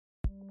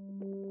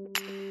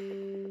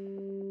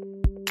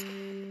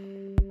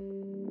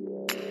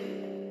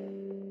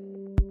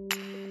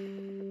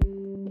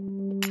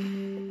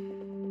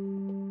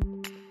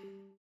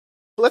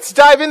Let's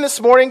dive in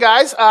this morning,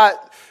 guys.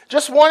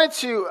 Just wanted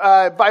to,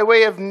 by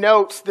way of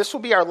note, this will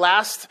be our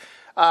last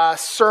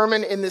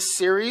sermon in this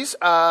series.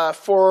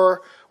 We're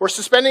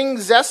suspending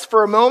Zest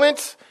for a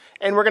moment,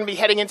 and we're going to be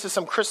heading into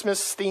some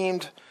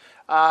Christmas-themed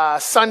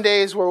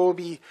Sundays where we'll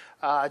be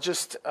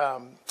just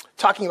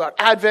talking about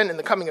Advent and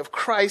the coming of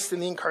Christ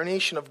and the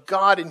incarnation of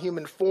God in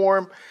human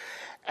form.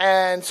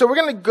 And so we're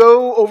going to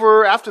go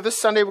over, after this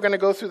Sunday, we're going to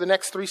go through the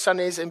next 3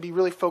 Sundays and be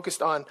really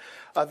focused on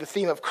the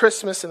theme of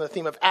Christmas and the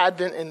theme of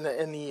Advent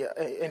and the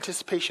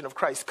anticipation of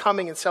Christ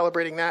coming and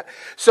celebrating that.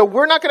 So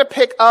we're not going to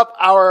pick up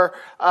our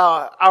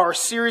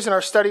series and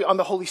our study on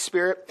the Holy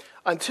Spirit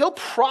until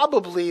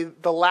probably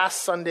the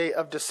last Sunday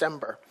of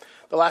December.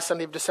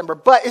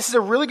 But this is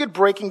a really good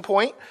breaking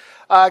point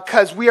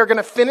because we are going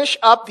to finish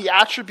up the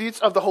attributes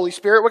of the Holy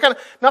Spirit. We're going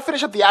to not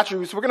finish up the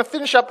attributes. We're going to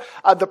finish up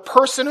the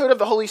personhood of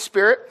the Holy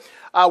Spirit.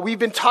 We've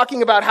been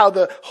talking about how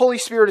the Holy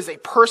Spirit is a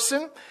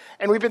person,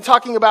 and we've been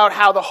talking about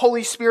how the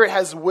Holy Spirit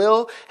has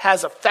will,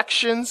 has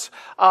affections.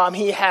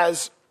 He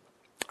has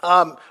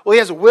a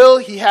will,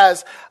 he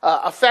has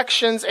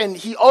affections, and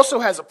he also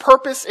has a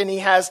purpose, and he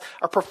has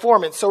a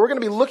performance. So we're going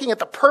to be looking at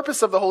the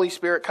purpose of the Holy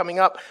Spirit coming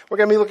up. We're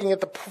going to be looking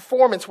at the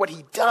performance, what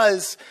he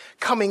does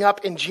coming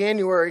up in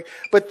January.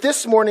 But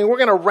this morning, we're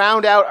going to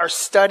round out our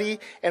study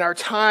and our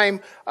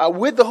time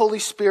with the Holy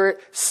Spirit,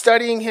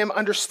 studying him,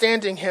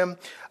 understanding him,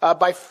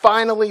 by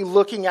finally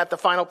looking at the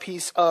final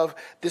piece of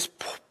this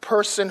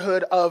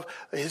personhood of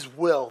his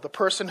will, the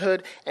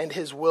personhood and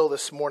his will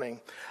this morning.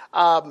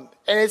 And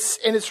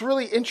it's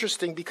really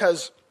interesting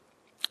because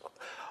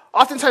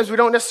oftentimes we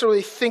don't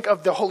necessarily think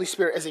of the Holy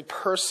Spirit as a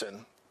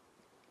person.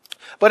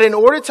 But in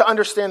order to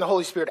understand the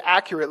Holy Spirit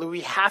accurately,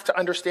 we have to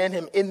understand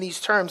him in these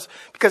terms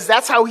because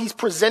that's how he's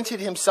presented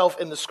himself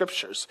in the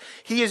scriptures.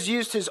 He has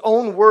used his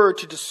own word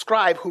to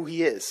describe who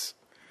he is.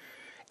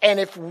 And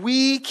if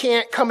we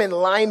can't come in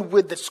line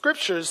with the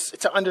scriptures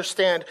to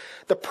understand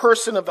the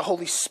person of the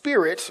Holy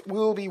Spirit, we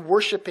will be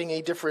worshiping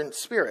a different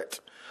spirit.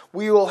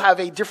 We will have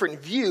a different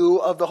view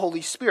of the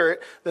Holy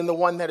Spirit than the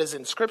one that is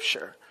in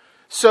Scripture.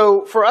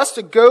 So for us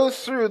to go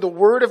through the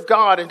Word of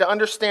God and to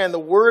understand the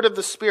Word of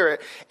the Spirit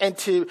and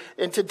to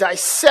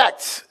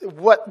dissect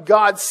what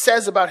God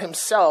says about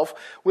himself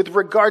with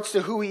regards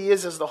to who he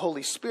is as the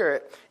Holy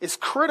Spirit is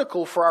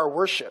critical for our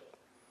worship.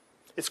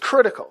 It's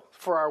critical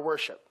for our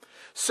worship.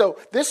 So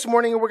this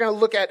morning we're going to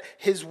look at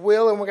his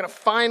will, and we're going to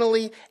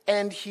finally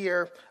end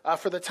here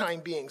for the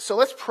time being. So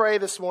let's pray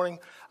this morning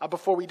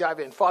before we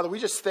dive in. Father, we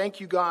just thank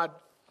you, God,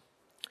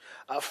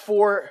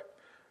 for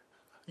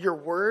your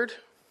word.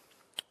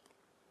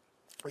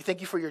 We thank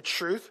you for your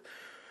truth.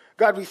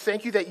 God, we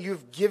thank you that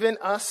you've given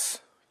us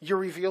your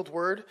revealed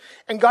word.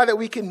 And God, that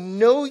we can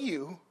know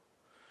you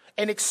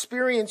and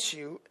experience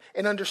you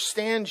and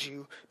understand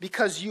you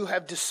because you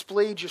have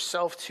displayed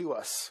yourself to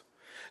us.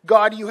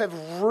 God, you have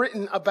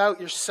written about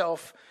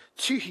yourself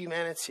to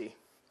humanity.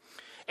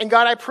 And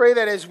God, I pray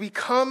that as we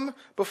come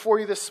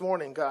before you this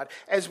morning, God,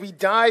 as we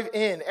dive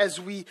in, as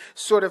we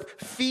sort of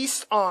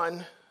feast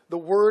on the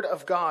word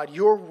of God,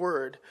 your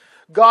word,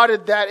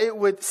 God, that it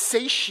would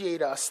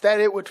satiate us, that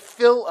it would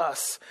fill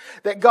us,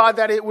 that God,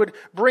 that it would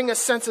bring a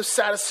sense of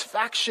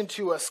satisfaction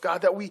to us,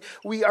 God, that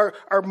we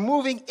are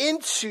moving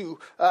into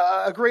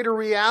a greater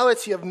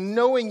reality of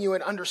knowing you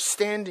and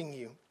understanding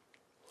you.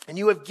 And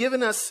you have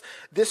given us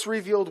this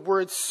revealed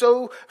word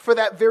so for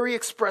that very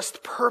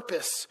expressed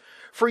purpose,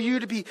 for you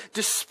to be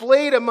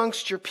displayed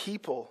amongst your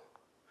people.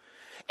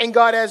 And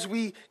God, as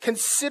we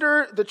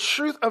consider the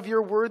truth of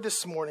your word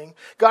this morning,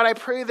 God, I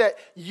pray that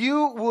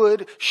you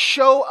would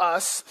show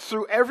us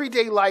through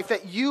everyday life,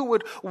 that you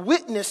would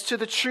witness to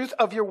the truth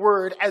of your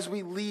word as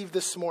we leave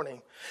this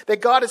morning.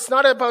 That God, it's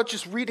not about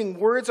just reading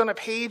words on a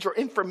page or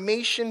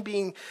information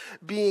being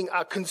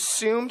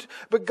consumed,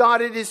 but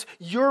God, it is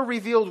your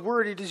revealed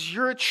word. It is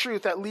your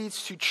truth that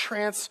leads to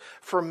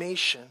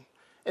transformation.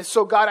 And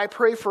so, God, I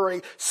pray for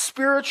a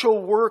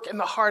spiritual work in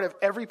the heart of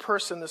every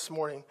person this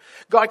morning.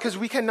 God, because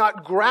we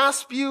cannot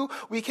grasp you,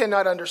 we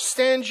cannot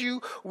understand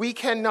you, we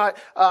cannot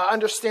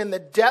understand the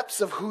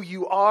depths of who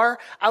you are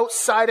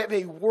outside of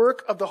a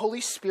work of the Holy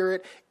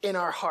Spirit in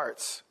our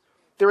hearts.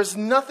 There is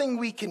nothing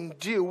we can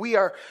do. We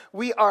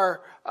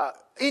are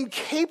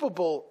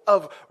incapable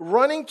of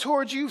running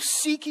towards you,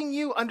 seeking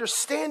you,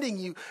 understanding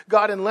you,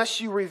 God,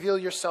 unless you reveal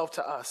yourself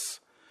to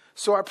us.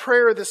 So our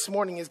prayer this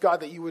morning is, God,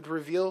 that you would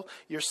reveal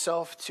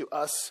yourself to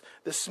us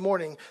this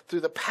morning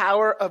through the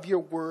power of your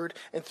word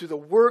and through the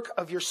work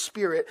of your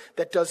spirit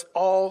that does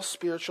all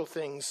spiritual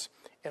things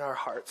in our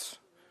hearts.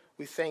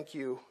 We thank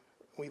you.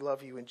 We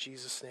love you in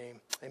Jesus' name.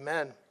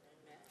 Amen.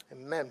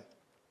 Amen.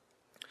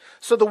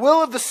 So the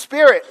will of the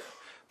Spirit,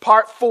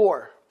 part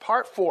 4.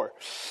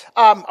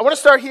 I want to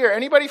start here.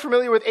 Anybody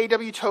familiar with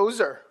A.W.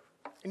 Tozer?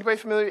 Anybody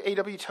familiar with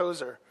A.W.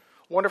 Tozer?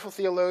 Wonderful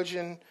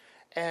theologian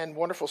and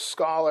wonderful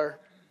scholar.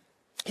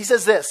 He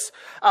says this,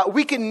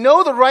 we can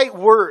know the right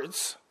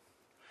words,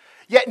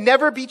 yet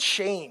never be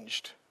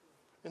changed.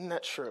 Isn't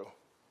that true?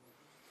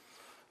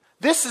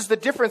 This is the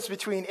difference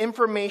between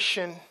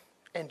information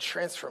and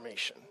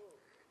transformation.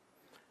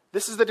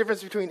 This is the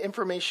difference between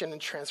information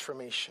and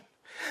transformation.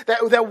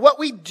 That what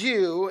we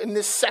do in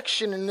this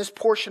section, in this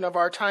portion of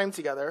our time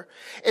together,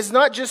 is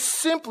not just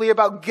simply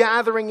about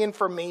gathering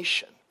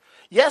information.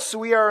 Yes,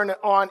 we are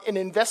on an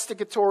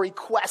investigatory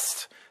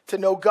quest to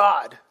know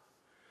God.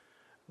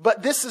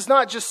 But this is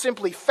not just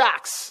simply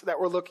facts that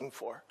we're looking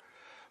for.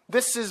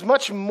 This is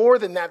much more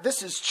than that.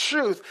 This is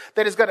truth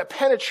that is going to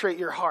penetrate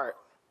your heart.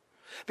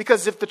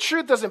 Because if the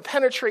truth doesn't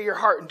penetrate your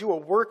heart and do a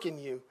work in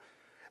you,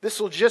 this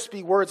will just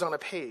be words on a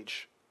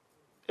page.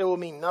 It will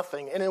mean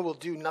nothing, and it will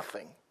do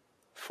nothing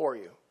for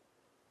you.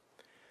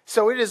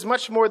 So it is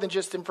much more than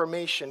just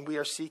information we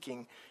are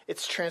seeking.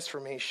 It's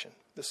transformation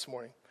this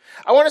morning.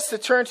 I want us to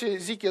turn to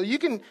Ezekiel. You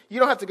don't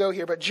have to go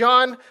here, but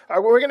John,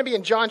 we're going to be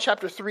in John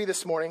chapter 3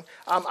 this morning.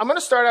 I'm going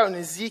to start out in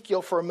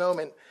Ezekiel for a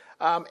moment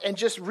and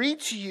just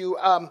read to you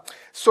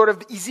sort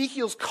of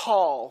Ezekiel's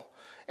call.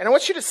 And I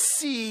want you to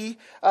see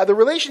the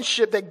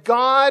relationship that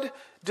God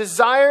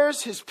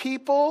desires his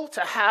people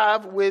to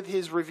have with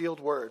his revealed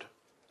word.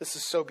 This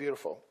is so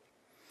beautiful.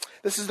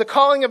 This is the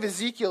calling of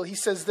Ezekiel. He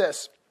says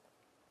this.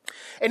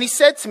 And he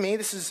said to me,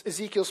 this is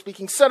Ezekiel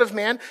speaking, Son of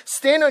man,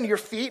 stand on your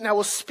feet and I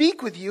will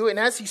speak with you. And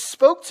as he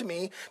spoke to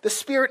me, the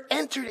Spirit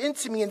entered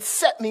into me and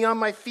set me on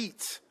my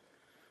feet.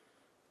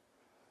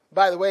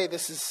 By the way,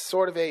 this is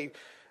sort of a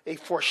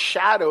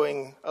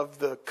foreshadowing of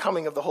the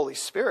coming of the Holy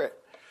Spirit.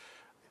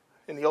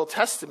 In the Old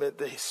Testament,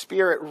 the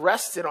Spirit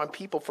rested on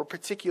people for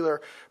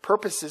particular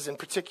purposes and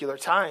particular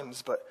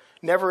times, but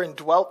never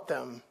indwelt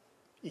them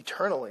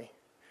eternally.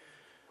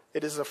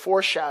 It is a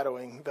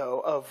foreshadowing, though,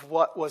 of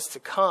what was to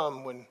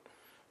come when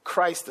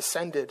Christ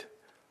ascended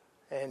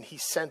and he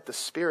sent the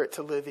Spirit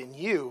to live in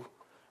you,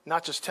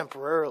 not just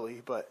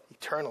temporarily, but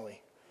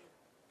eternally.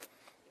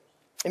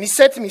 And he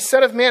said to me,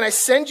 Son of man, I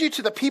send you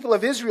to the people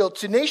of Israel,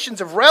 to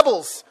nations of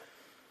rebels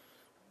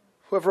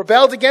who have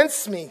rebelled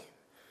against me.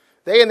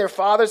 They and their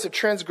fathers have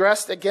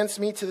transgressed against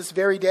me to this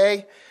very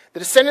day. The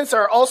descendants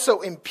are also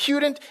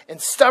impudent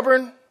and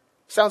stubborn.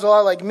 Sounds a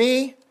lot like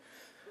me.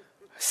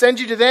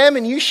 Send you to them,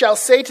 and you shall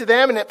say to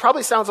them, and it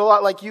probably sounds a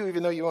lot like you,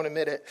 even though you won't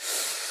admit it.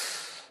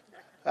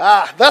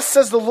 Thus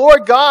says the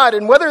Lord God,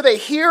 and whether they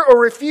hear or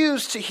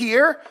refuse to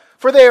hear,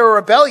 for they are a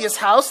rebellious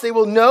house, they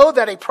will know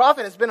that a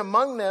prophet has been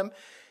among them.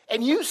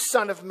 And you,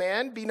 son of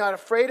man, be not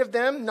afraid of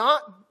them,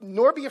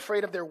 nor be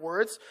afraid of their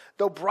words,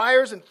 though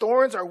briars and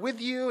thorns are with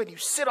you, and you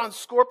sit on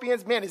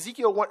scorpions. Man,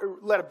 Ezekiel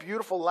led a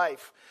beautiful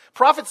life.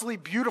 Prophets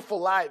lead beautiful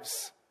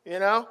lives, you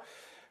know.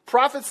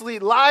 Prophets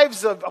lead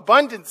lives of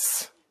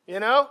abundance, you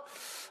know.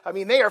 I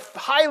mean, they are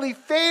highly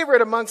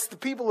favored amongst the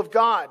people of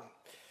God.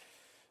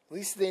 At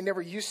least they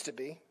never used to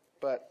be,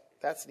 but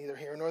that's neither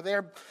here nor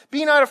there.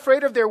 Be not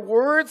afraid of their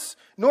words,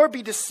 nor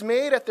be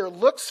dismayed at their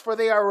looks, for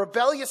they are a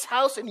rebellious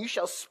house, and you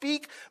shall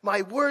speak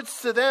my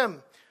words to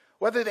them,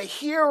 whether they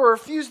hear or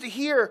refuse to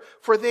hear,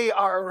 for they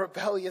are a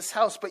rebellious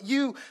house. But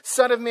you,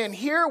 son of man,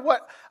 hear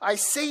what I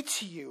say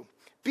to you.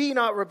 Be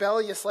not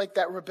rebellious like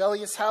that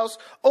rebellious house.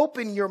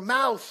 Open your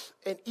mouth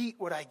and eat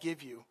what I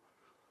give you.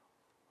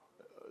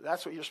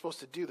 That's what you're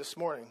supposed to do this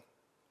morning.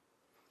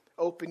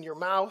 Open your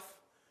mouth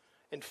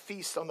and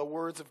feast on the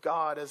words of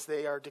God as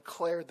they are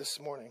declared this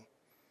morning.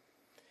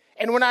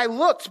 And when I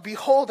looked,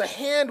 behold, a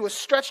hand was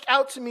stretched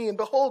out to me, and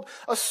behold,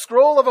 a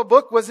scroll of a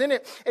book was in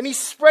it. And he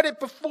spread it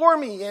before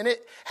me, and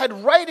it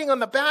had writing on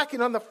the back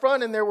and on the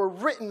front, and there were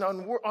written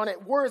on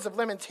it words of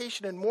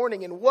lamentation and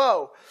mourning and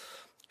woe.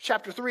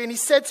 Chapter 3, and he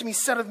said to me,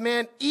 Son of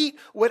man, eat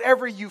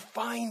whatever you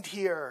find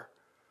here.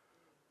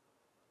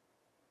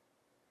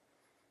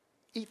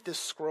 Eat this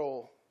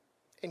scroll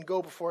and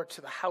go before it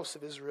to the house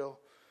of Israel.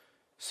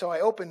 So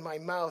I opened my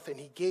mouth, and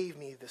he gave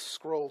me the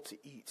scroll to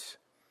eat.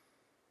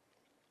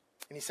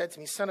 And he said to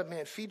me, Son of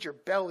man, feed your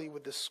belly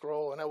with this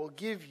scroll, and I will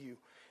give you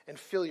and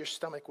fill your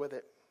stomach with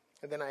it.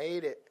 And then I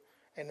ate it,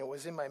 and it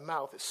was in my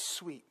mouth as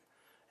sweet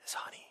as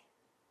honey.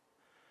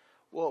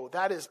 Whoa,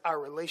 that is our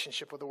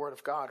relationship with the Word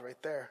of God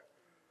right there.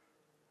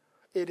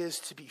 It is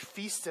to be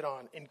feasted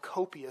on in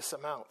copious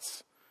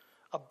amounts,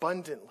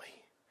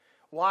 abundantly.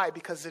 Why?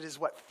 Because it is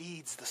what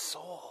feeds the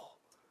soul.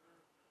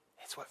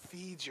 It's what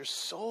feeds your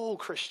soul,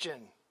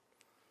 Christian.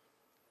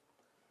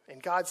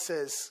 And God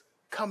says,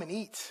 come and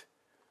eat.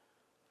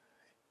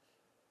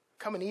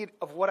 Come and eat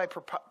of what I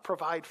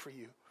provide for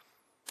you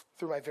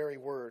through my very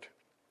word.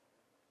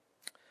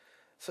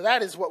 So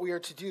that is what we are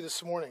to do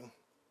this morning.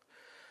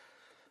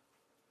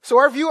 So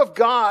our view of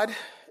God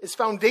is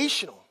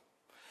foundational.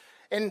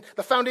 And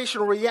the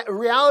foundational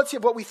reality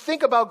of what we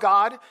think about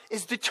God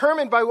is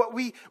determined by what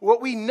we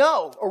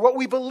know or what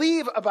we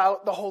believe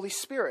about the Holy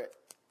Spirit.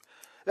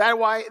 That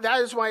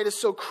is why it is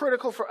so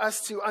critical for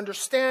us to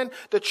understand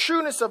the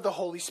trueness of the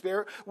Holy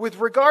Spirit with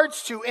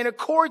regards to, in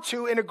accord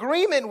to, in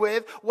agreement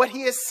with what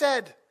he has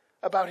said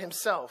about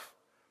himself.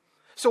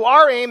 So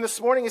our aim this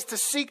morning is to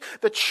seek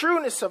the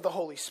trueness of the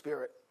Holy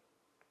Spirit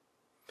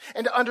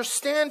and to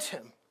understand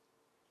him.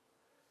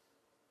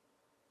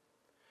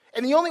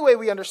 And the only way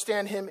we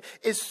understand him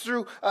is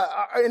through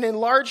an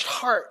enlarged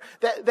heart,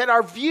 that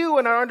our view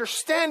and our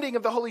understanding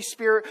of the Holy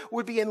Spirit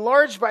would be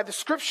enlarged by the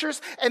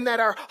scriptures, and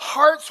that our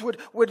hearts would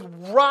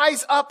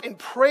rise up in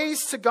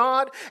praise to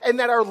God, and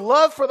that our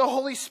love for the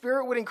Holy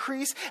Spirit would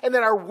increase, and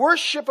that our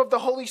worship of the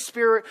Holy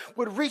Spirit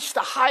would reach the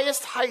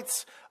highest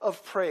heights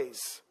of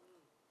praise.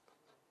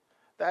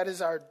 That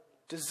is our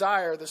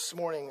desire this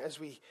morning as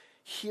we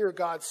hear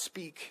God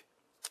speak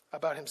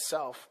about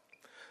himself.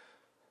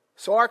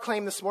 So our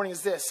claim this morning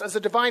is this: as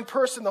a divine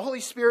person, the Holy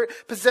Spirit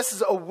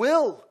possesses a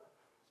will.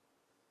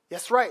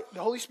 Yes, right.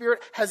 The Holy Spirit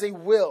has a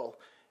will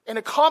and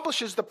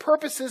accomplishes the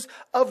purposes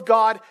of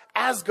God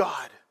as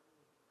God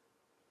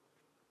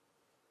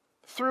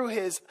through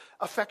his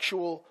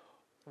effectual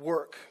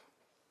work.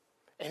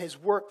 And his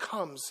work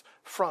comes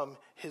from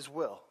his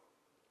will.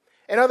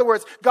 In other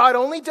words, God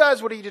only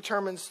does what he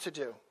determines to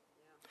do.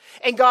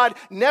 And God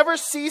never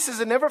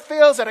ceases and never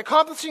fails at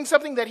accomplishing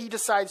something that he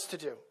decides to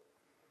do.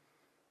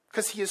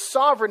 Because he is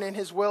sovereign in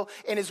his will,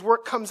 and his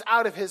work comes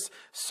out of his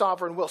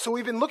sovereign will. So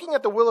we've been looking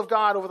at the will of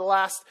God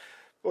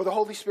the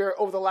Holy Spirit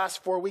over the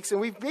last 4 weeks, and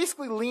we've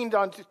basically leaned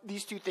on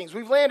these two things.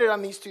 We've landed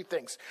on these two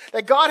things.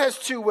 That God has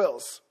two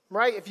wills,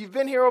 right? If you've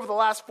been here over the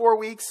last 4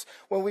 weeks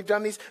when we've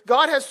done these,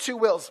 God has two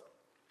wills.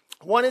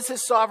 One is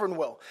his sovereign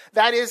will.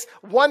 That is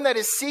one that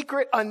is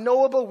secret,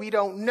 unknowable. We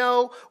don't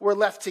know. We're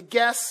left to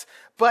guess.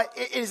 But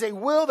it is a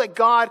will that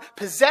God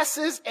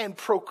possesses he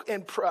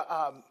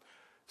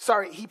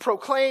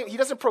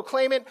doesn't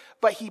proclaim it,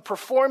 but he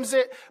performs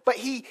it. But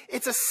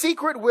it's a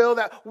secret will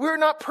that we're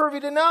not privy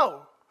to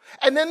know.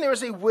 And then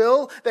there's a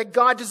will that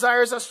God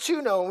desires us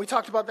to know, and we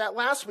talked about that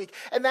last week,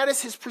 and that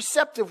is his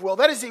preceptive will.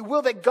 That is a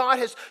will that God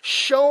has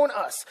shown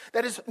us,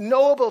 that is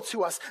knowable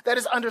to us, that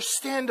is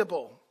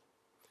understandable.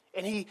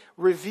 And he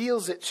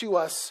reveals it to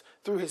us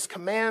through his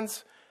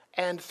commands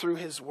and through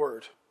his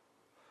word.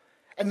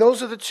 And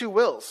those are the two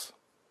wills.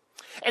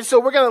 And so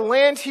we're going to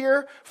land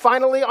here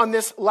finally on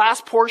this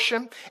last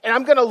portion. And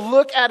I'm going to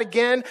look at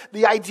again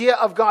the idea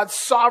of God's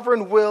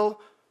sovereign will.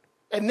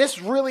 And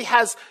this really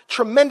has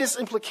tremendous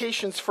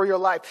implications for your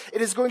life.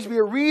 It is going to be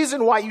a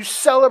reason why you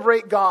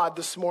celebrate God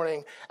this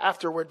morning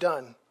after we're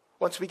done,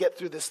 once we get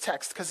through this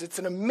text, because it's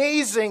an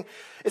amazing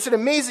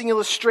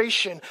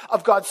illustration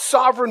of God's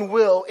sovereign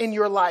will in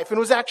your life. And it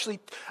was actually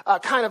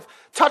kind of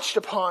touched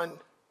upon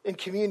in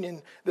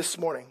communion this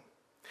morning.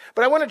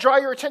 But I want to draw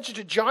your attention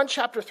to John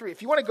chapter 3.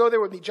 If you want to go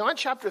there with me, John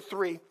chapter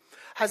 3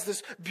 has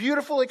this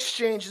beautiful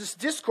exchange, this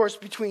discourse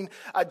between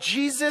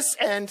Jesus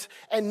and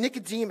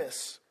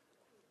Nicodemus.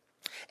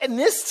 And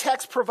this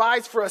text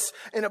provides for us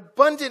an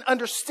abundant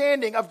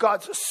understanding of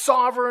God's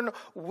sovereign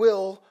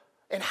will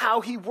and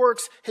how he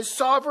works his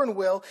sovereign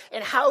will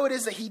and how it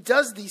is that he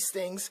does these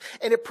things.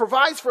 And it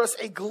provides for us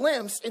a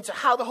glimpse into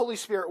how the Holy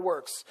Spirit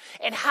works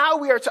and how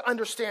we are to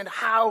understand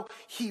how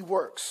he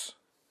works.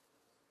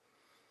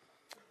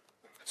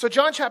 So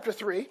John chapter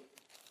 3,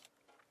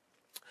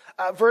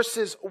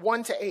 verses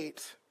 1 to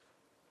 8.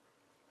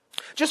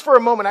 Just for a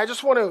moment, I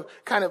just want to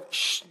kind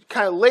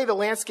of lay the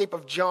landscape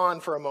of John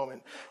for a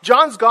moment.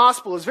 John's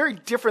gospel is very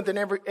different than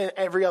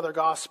every other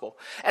gospel.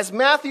 As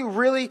Matthew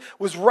really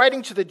was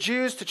writing to the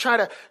Jews to try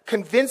to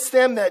convince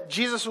them that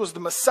Jesus was the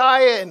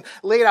Messiah and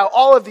laid out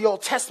all of the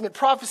Old Testament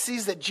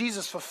prophecies that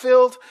Jesus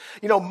fulfilled.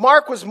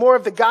 Mark was more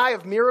of the guy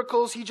of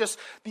miracles.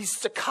 These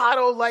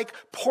staccato-like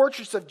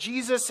portraits of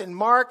Jesus in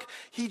Mark.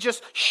 He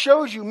just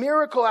shows you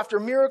miracle after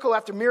miracle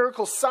after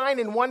miracle, sign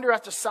and wonder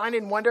after sign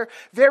and wonder.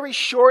 Very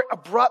short,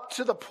 abrupt,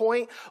 to the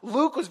point.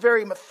 Luke was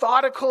very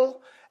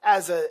methodical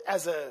as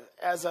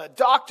a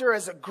doctor,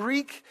 as a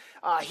Greek.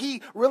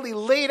 He really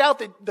laid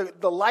out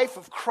the life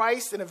of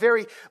Christ in a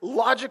very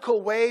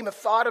logical way,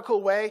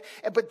 methodical way.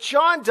 But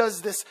John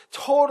does this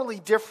totally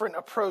different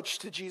approach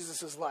to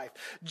Jesus' life.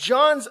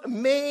 John's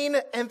main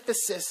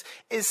emphasis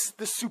is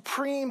the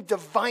supreme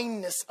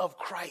divineness of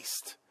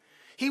Christ.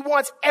 He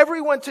wants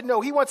everyone to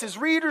know, he wants his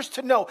readers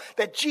to know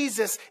that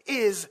Jesus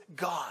is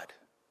God.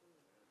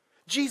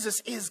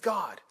 Jesus is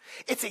God.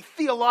 It's a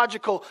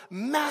theological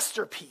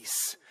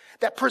masterpiece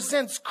that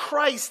presents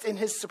Christ in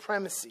his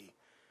supremacy.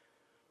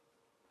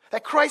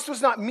 That Christ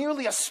was not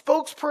merely a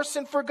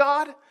spokesperson for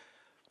God,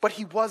 but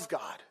he was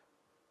God.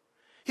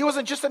 He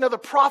wasn't just another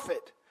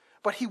prophet,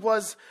 but he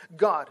was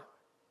God.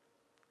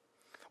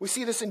 We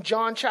see this in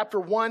John chapter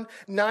 1,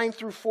 9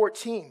 through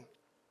 14.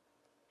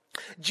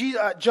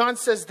 John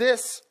says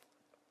this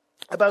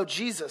about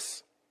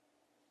Jesus.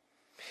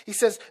 He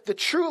says, the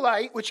true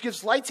light, which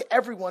gives light to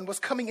everyone, was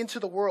coming into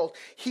the world.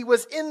 He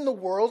was in the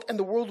world, and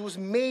the world was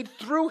made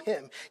through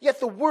him. Yet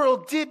the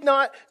world did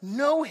not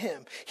know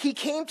him. He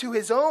came to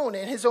his own,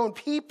 and his own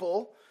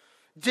people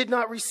did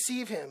not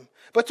receive him.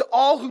 But to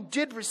all who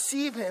did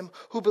receive him,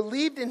 who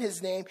believed in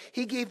his name,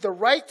 he gave the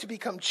right to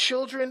become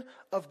children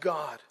of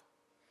God,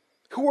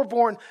 who were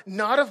born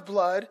not of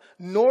blood,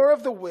 nor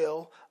of the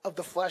will of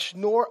the flesh,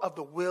 nor of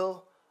the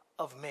will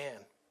of man,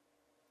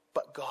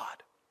 but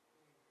God.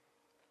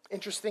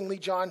 Interestingly,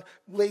 John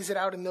lays it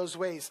out in those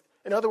ways.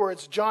 In other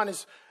words, John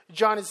is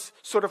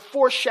sort of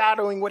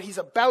foreshadowing what he's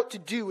about to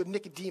do with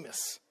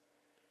Nicodemus.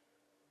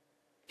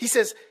 He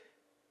says,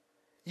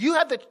 you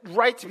have the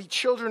right to be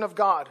children of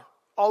God.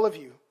 All of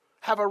you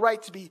have a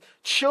right to be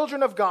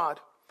children of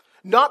God.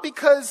 Not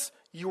because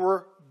you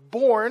were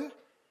born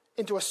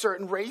into a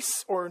certain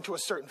race or into a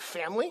certain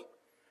family,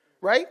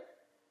 right?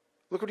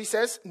 Look what he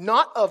says.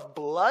 Not of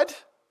blood.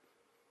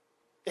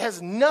 It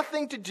has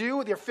nothing to do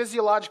with your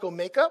physiological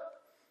makeup,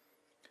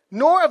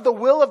 nor of the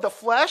will of the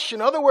flesh.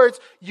 In other words,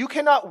 you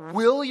cannot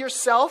will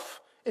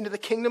yourself into the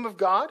kingdom of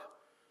God.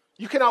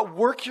 You cannot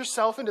work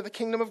yourself into the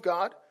kingdom of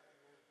God.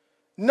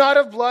 Not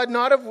of blood,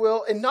 not of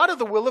will, and not of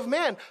the will of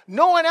man.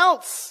 No one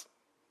else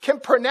can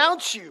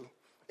pronounce you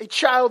a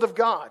child of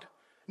God.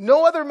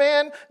 No other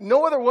man,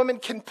 no other woman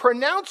can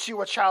pronounce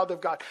you a child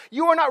of God.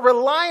 You are not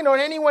relying on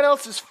anyone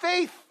else's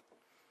faith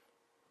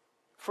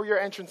for your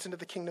entrance into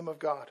the kingdom of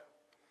God.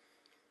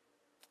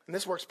 And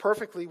this works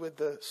perfectly with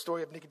the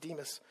story of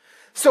Nicodemus.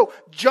 So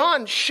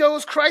John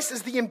shows Christ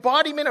as the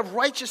embodiment of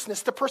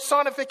righteousness, the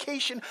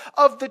personification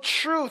of the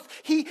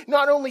truth. He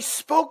not only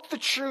spoke the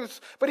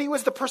truth, but he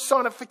was the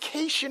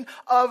personification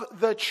of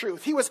the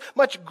truth. He was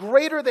much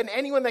greater than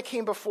anyone that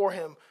came before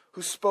him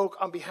who spoke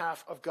on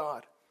behalf of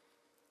God.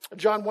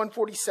 John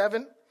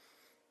 1:47,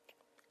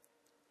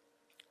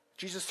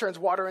 Jesus turns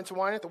water into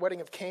wine at the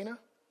wedding of Cana.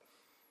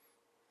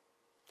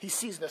 He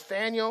sees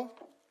Nathanael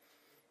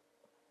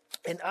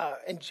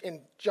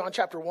in John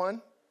chapter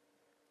 1.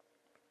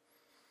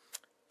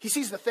 He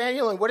sees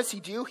Nathanael, and what does he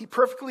do? He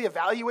perfectly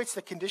evaluates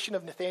the condition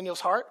of Nathanael's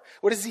heart.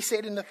 What does he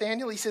say to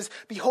Nathanael? He says,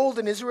 behold,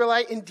 an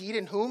Israelite indeed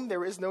in whom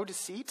there is no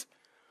deceit.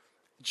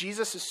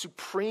 Jesus is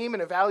supreme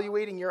in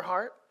evaluating your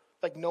heart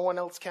like no one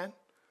else can.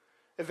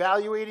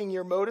 Evaluating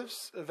your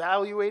motives,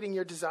 evaluating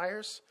your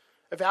desires,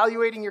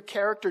 evaluating your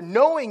character,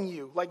 knowing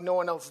you like no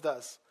one else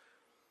does.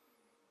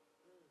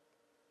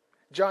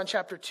 John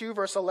chapter 2,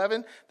 verse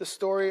 11, the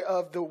story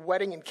of the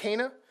wedding in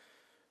Cana.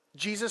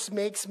 Jesus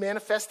makes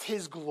manifest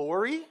his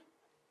glory,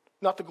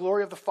 not the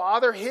glory of the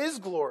Father, his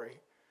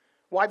glory.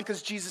 Why?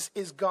 Because Jesus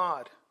is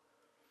God.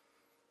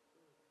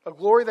 A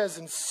glory that is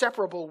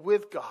inseparable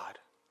with God.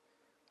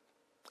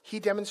 He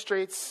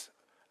demonstrates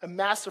a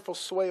masterful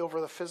sway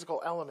over the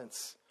physical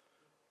elements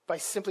by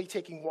simply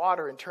taking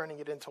water and turning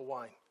it into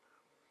wine.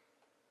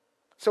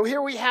 So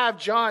here we have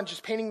John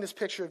just painting this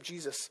picture of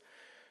Jesus.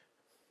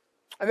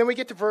 And then we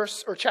get to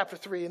chapter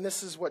 3, and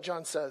this is what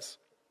John says.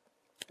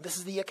 This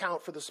is the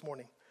account for this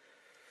morning.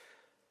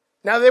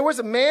 Now there was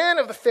a man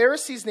of the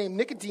Pharisees named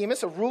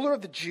Nicodemus, a ruler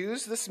of the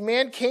Jews. This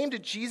man came to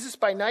Jesus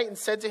by night and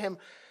said to him,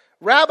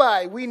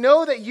 Rabbi, we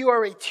know that you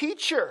are a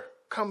teacher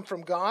come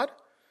from God.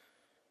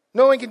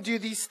 No one can do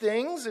these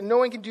things, and no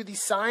one can do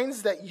these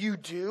signs that you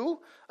do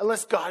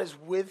unless God is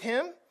with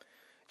him.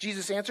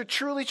 Jesus answered,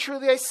 truly,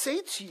 truly, I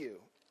say to you,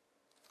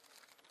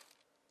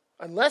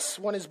 unless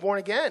one is born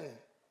again,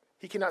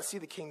 he cannot see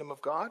the kingdom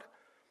of God.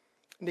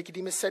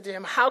 Nicodemus said to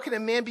him, how can a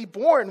man be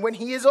born when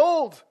he is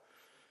old?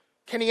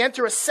 Can he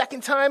enter a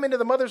second time into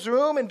the mother's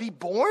womb and be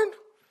born?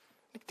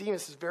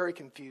 Nicodemus is very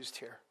confused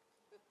here.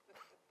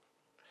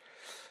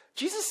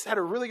 Jesus had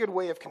a really good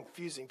way of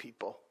confusing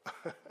people.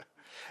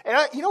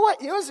 And you know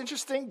what? You know what's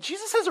interesting?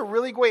 Jesus has a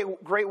really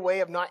great way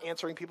of not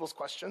answering people's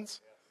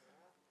questions.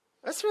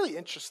 That's really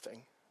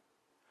interesting.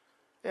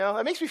 You know,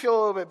 that makes me feel a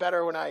little bit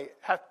better when I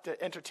have to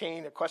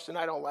entertain a question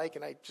I don't like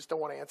and I just don't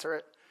want to answer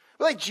it.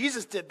 But like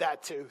Jesus did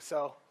that too,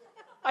 so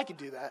I could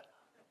do that.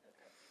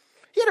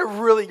 He had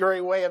a really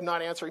great way of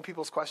not answering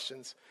people's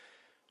questions.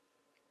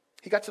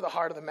 He got to the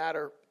heart of the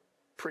matter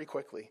pretty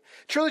quickly.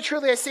 Truly,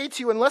 truly, I say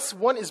to you, unless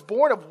one is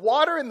born of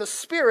water and the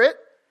Spirit,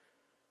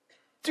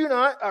 Truly,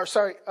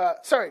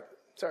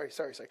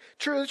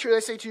 truly, I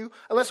say to you,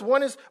 unless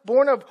one is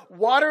born of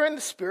water and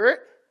the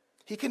Spirit,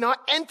 he cannot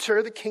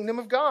enter the kingdom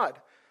of God.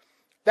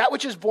 That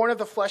which is born of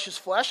the flesh is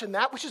flesh, and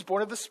that which is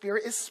born of the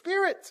Spirit is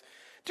spirit.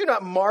 Do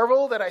not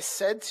marvel that I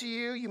said to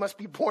you, you must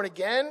be born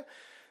again.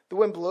 The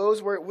wind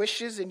blows where it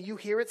wishes, and you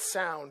hear its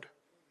sound.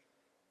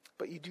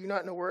 But you do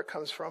not know where it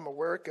comes from or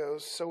where it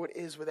goes. So it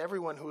is with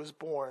everyone who is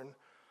born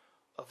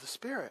of the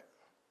Spirit.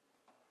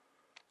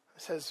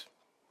 This has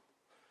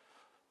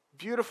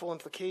beautiful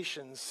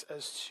implications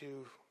as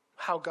to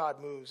how God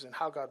moves and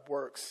how God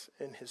works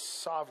in his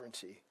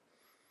sovereignty.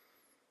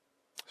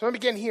 So I'm going to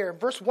begin here.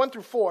 Verse 1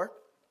 through 4,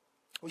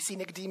 we see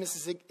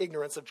Nicodemus'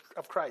 ignorance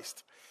of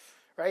Christ.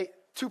 Right?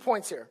 2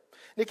 points here.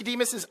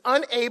 Nicodemus is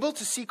unable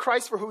to see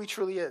Christ for who he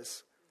truly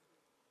is.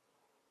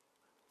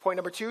 Point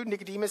number 2,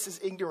 Nicodemus is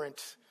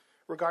ignorant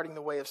regarding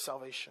the way of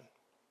salvation.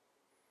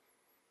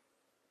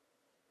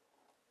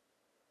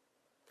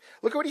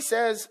 Look at what he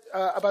says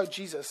about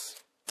Jesus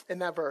in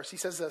that verse. He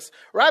says this,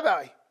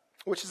 Rabbi,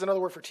 which is another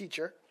word for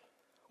teacher,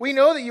 we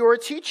know that you are a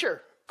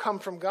teacher come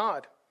from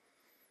God.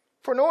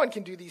 For no one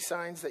can do these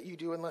signs that you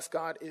do unless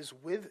God is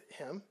with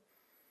him.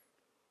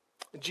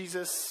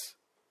 Jesus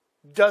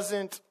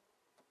doesn't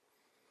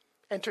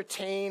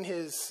entertain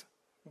his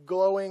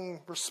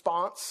glowing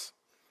response.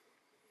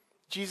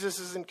 Jesus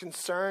isn't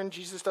concerned.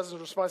 Jesus doesn't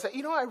respond and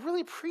say, I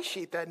really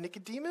appreciate that,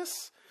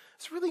 Nicodemus.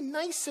 It's really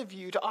nice of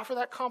you to offer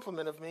that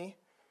compliment of me.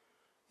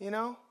 He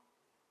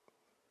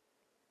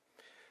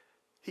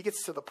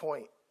gets to the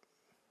point.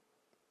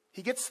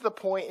 he gets to the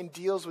point and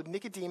deals with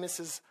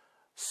Nicodemus's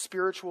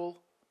spiritual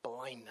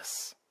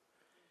blindness.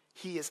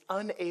 He is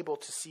unable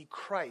to see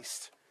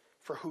Christ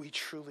for who he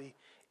truly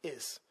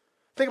is.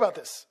 Think about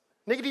this.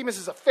 Nicodemus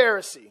is a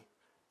Pharisee.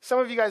 Some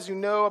of you guys who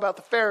know about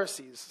the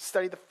Pharisees,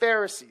 study the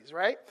Pharisees,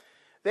 right?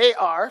 They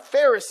are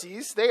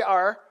Pharisees. They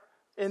are,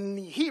 in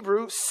the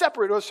Hebrew,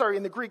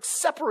 in the Greek,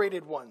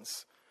 separated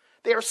ones.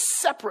 They are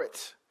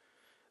separate.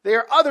 They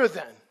are other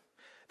than.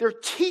 They're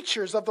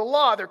teachers of the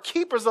law. They're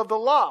keepers of the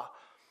law.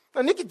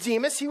 Now,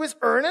 Nicodemus, he was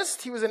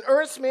earnest. He was an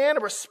earnest man, a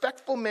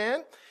respectful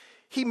man.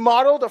 He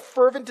modeled a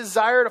fervent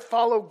desire to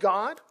follow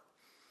God.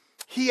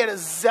 He had a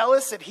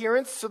zealous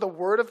adherence to the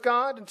word of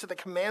God and to the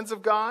commands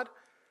of God.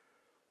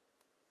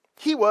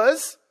 He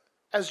was,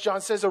 as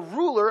John says, a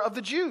ruler of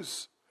the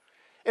Jews.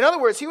 In other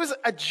words, he was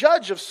a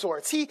judge of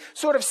sorts. He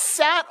sort of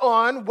sat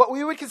on what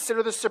we would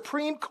consider the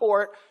Supreme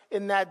Court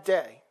in that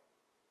day.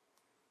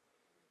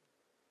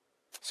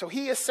 So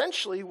he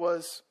essentially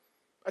was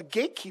a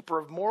gatekeeper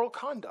of moral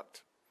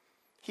conduct.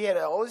 He had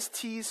all his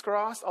T's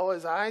crossed, all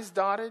his I's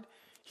dotted.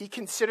 He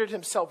considered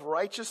himself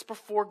righteous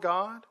before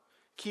God,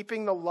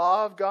 keeping the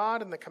law of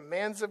God and the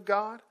commands of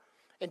God,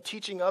 and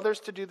teaching others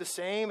to do the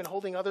same and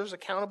holding others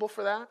accountable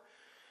for that.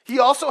 He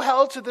also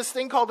held to this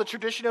thing called the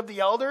tradition of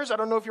the elders. I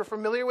don't know if you're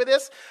familiar with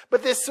this,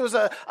 but this was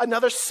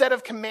another set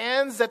of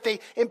commands that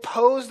they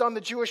imposed on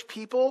the Jewish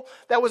people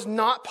that was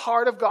not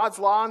part of God's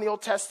law in the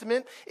Old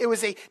Testament. It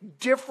was a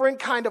different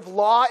kind of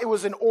law. It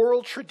was an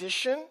oral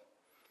tradition.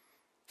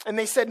 And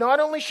they said,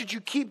 not only should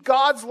you keep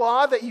God's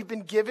law that you've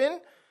been given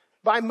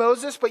by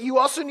Moses, but you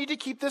also need to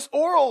keep this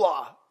oral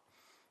law.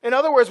 In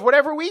other words,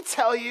 whatever we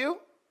tell you,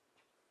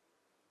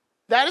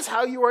 that is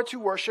how you are to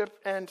worship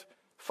and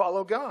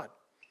follow God.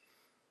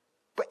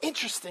 But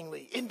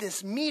interestingly, in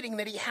this meeting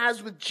that he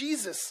has with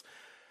Jesus,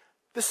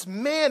 this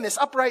man, this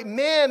upright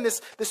man,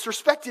 this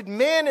respected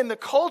man in the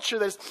culture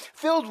that is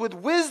filled with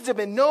wisdom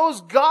and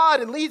knows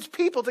God and leads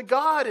people to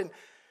God and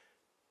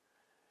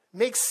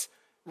makes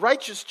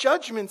righteous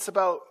judgments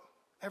about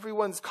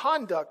everyone's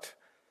conduct,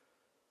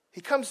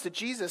 he comes to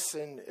Jesus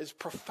and is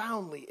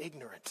profoundly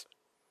ignorant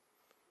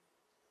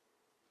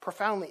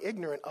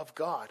of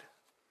God,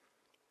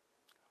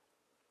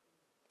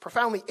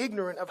 profoundly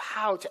ignorant of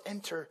how to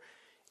enter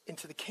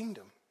into the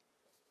kingdom.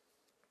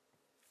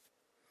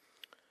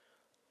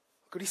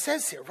 Look what he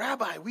says here.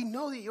 Rabbi, we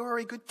know that you are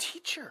a good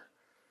teacher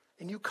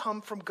and you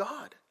come from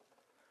God.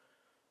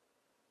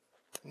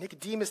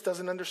 Nicodemus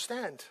doesn't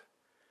understand.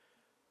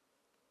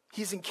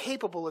 He's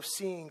incapable of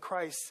seeing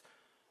Christ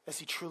as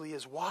he truly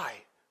is. Why?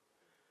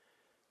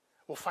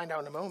 We'll find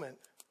out in a moment.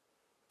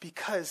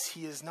 Because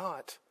he is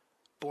not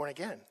born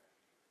again.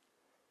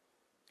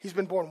 He's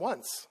been born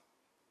once,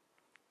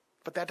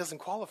 but that doesn't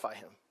qualify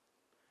him.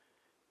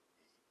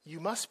 You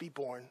must be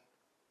born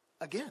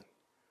again.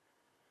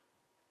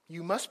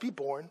 You must be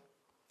born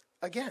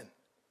again.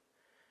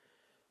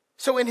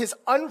 So in his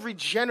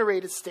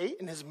unregenerated state,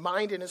 in his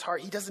mind and his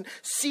heart, he doesn't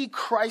see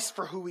Christ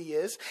for who he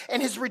is.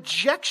 And his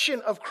rejection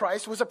of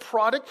Christ was a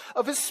product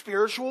of his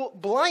spiritual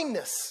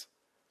blindness.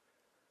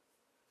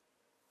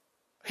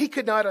 He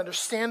could not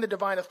understand the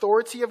divine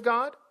authority of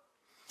God.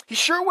 He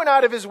sure went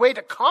out of his way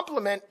to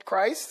compliment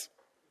Christ.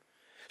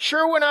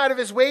 Sure went out of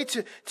his way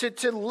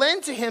to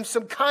lend to him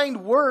some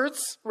kind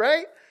words,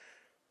 right?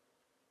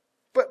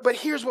 But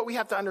here's what we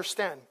have to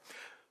understand.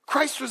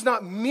 Christ was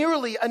not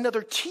merely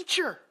another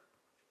teacher.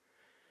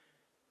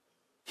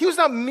 He was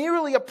not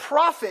merely a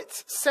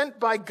prophet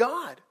sent by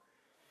God.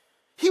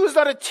 He was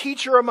not a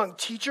teacher among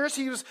teachers.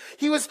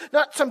 He was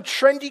not some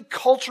trendy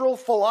cultural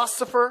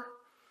philosopher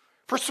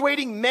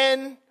persuading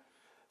men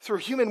through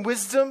human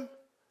wisdom.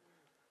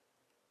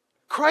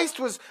 Christ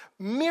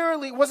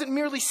wasn't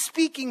merely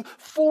speaking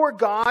for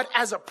God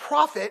as a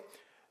prophet.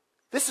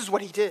 This is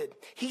what he did.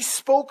 He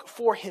spoke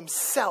for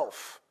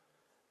himself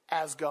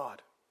as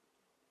God.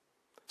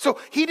 So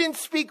he didn't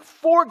speak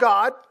for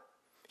God.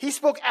 He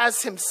spoke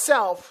as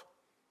himself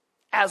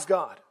as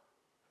God.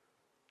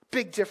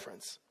 Big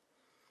difference.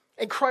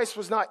 And Christ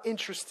was not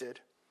interested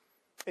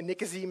in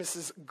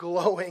Nicodemus'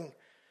 glowing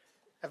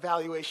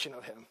evaluation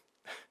of him.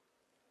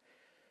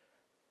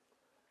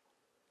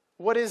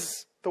 What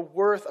is the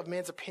worth of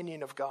man's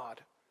opinion of God,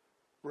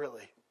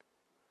 really?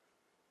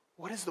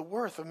 What is the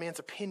worth of man's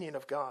opinion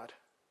of God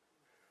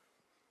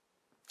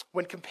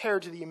when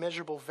compared to the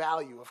immeasurable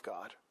value of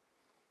God?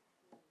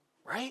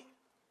 Right?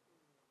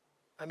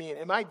 I mean,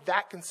 am I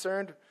that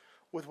concerned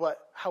with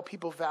how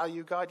people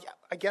value God? Yeah,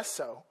 I guess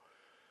so.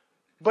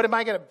 But am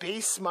I going to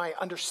base my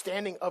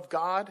understanding of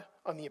God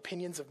on the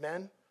opinions of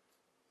men?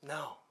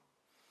 No.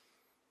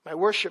 My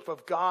worship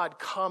of God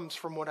comes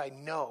from what I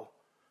know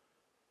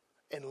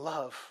and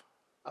love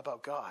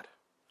about God,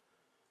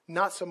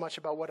 not so much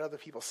about what other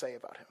people say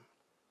about him.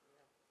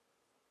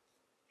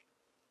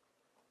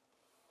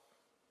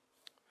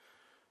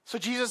 So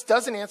Jesus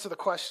doesn't answer the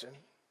question,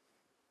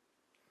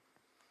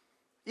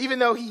 even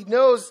though he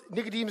knows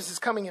Nicodemus is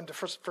coming in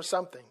for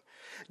something.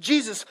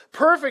 Jesus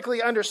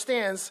perfectly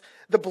understands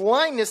the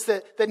blindness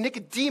that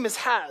Nicodemus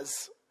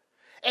has.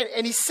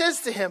 And he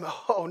says to him,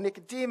 "Oh,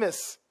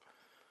 Nicodemus,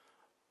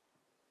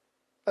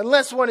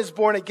 Unless one is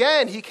born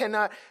again, he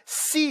cannot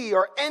see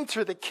or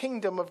enter the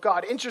kingdom of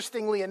God.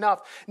 Interestingly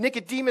enough,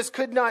 Nicodemus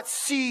could not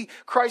see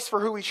Christ for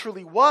who he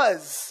truly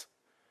was,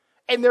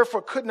 and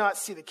therefore could not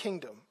see the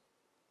kingdom.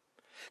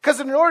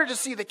 Because in order to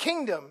see the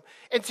kingdom,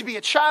 and to be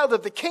a child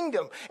of the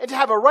kingdom, and to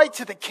have a right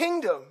to the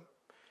kingdom,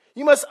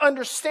 you must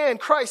understand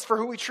Christ for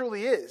who he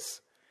truly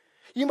is.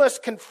 You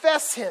must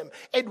confess him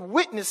and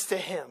witness to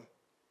him,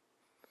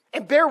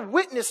 and bear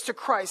witness to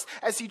Christ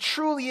as he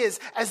truly is,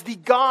 as the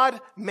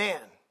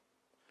God-man.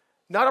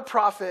 Not a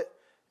prophet,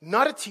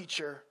 not a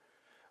teacher,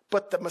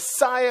 but the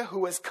Messiah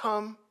who has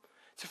come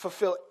to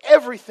fulfill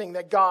everything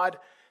that God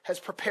has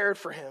prepared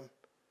for him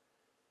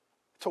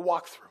to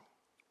walk through.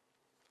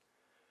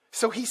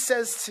 So he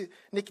says to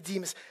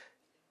Nicodemus,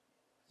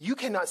 you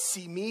cannot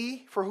see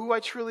me for who I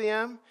truly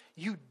am.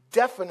 You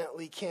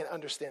definitely can't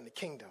understand the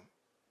kingdom.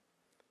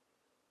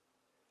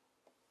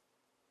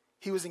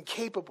 He was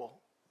incapable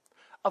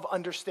of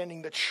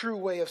understanding the true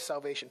way of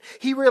salvation.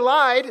 He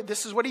relied,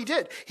 this is what he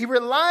did, he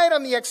relied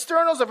on the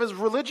externals of his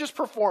religious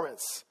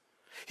performance.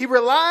 He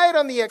relied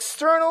on the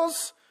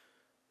externals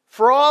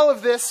for all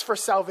of this for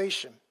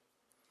salvation.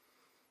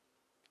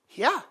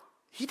 Yeah,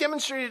 he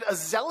demonstrated a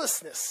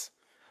zealousness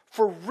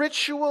for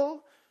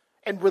ritual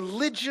and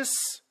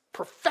religious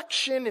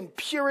perfection and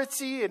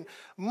purity and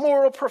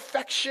moral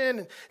perfection,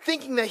 and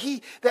thinking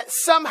that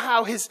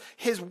somehow his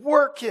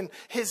work and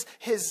his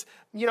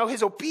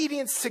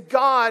obedience to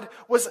God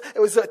was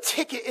a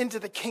ticket into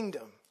the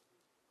kingdom.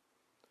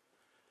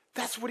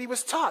 That's what he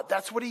was taught.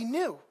 That's what he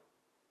knew.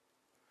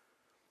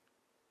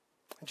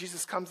 And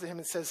Jesus comes to him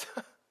and says,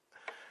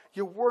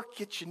 your work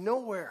gets you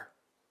nowhere.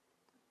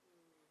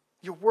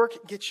 Your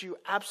work gets you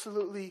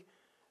absolutely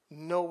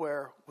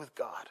nowhere with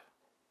God.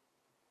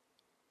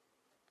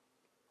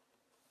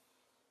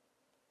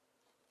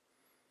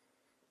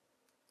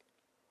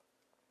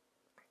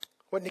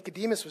 What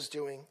Nicodemus was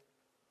doing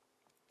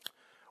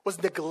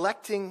was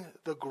neglecting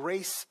the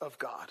grace of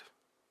God.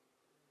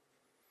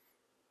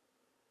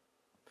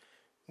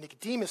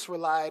 Nicodemus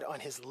relied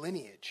on his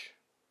lineage.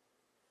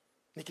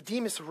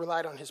 Nicodemus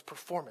relied on his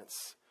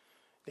performance.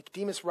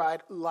 Nicodemus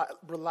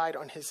relied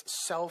on his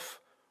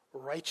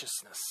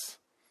self-righteousness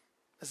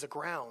as the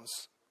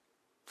grounds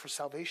for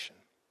salvation.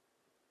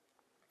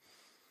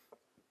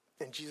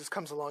 And Jesus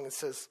comes along and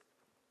says,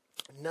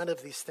 none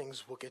of these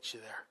things will get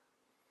you there.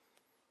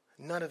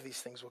 None of these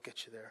things will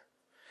get you there.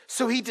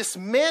 So he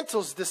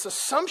dismantles this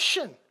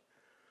assumption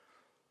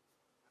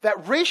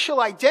that racial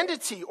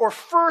identity or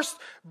first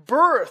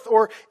birth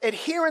or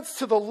adherence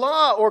to the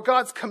law or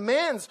God's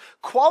commands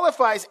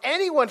qualifies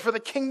anyone for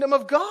the kingdom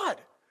of God.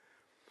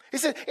 He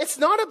said, it's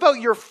not about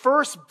your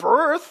first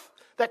birth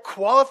that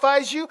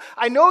qualifies you.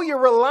 I know you're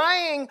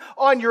relying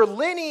on your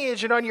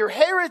lineage and on your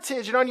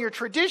heritage and on your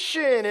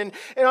tradition and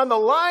on the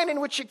line in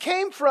which you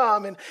came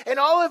from and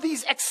all of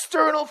these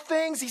external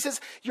things. He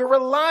says, you're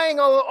relying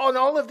on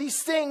all of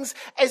these things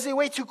as a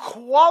way to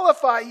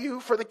qualify you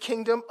for the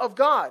kingdom of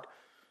God.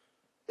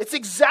 It's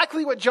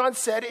exactly what John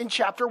said in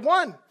chapter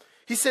 1.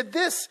 He said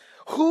this,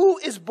 who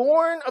is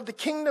born of the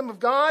kingdom of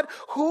God?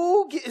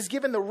 Who is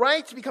given the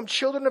right to become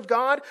children of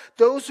God?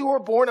 Those who are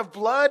born of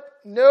blood?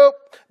 Nope.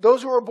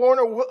 Those who are born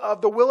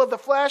of the will of the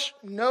flesh?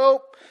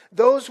 Nope.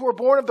 Those who are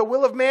born of the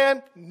will of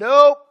man?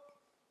 Nope.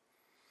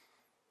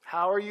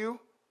 How are you?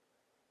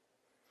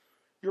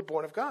 You're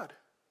born of God.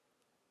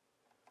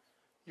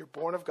 You're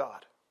born of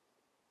God.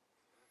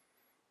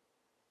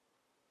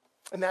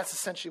 And that's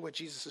essentially what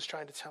Jesus is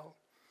trying to tell him.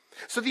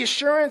 So the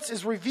assurance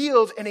is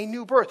revealed in a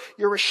new birth.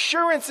 Your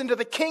assurance into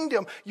the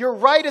kingdom, your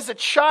right as a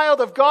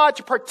child of God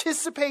to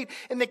participate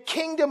in the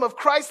kingdom of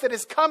Christ that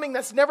is coming,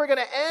 that's never going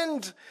to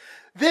end.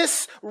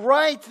 This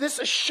right, this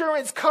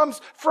assurance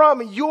comes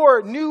from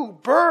your new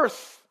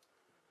birth.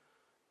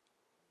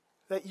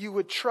 That you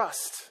would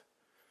trust,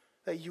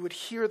 that you would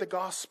hear the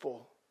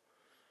gospel,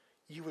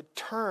 you would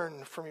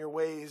turn from your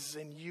ways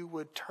and you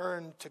would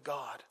turn to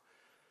God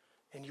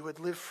and you would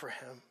live for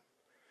him.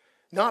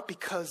 Not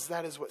because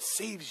that is what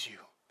saves you,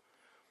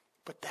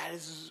 but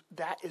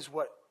that is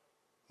what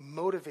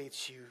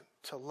motivates you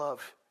to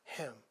love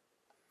him.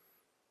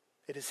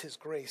 It is his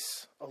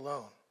grace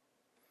alone.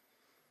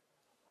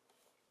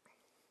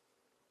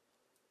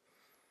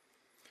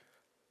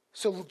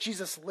 So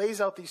Jesus lays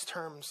out these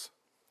terms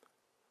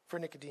for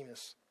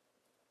Nicodemus.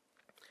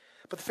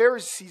 But the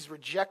Pharisees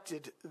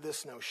rejected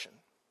this notion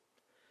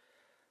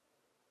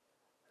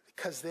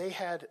because they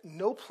had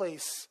no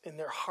place in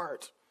their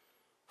heart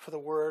for the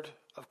word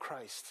of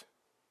Christ.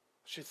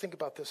 I should think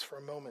about this for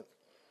a moment.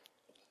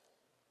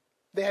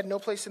 They had no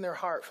place in their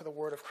heart for the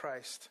word of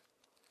Christ.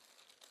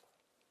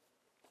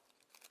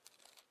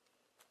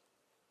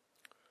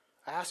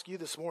 I ask you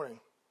this morning,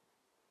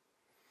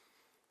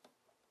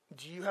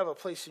 do you have a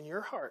place in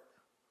your heart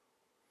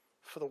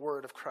for the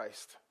word of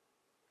Christ?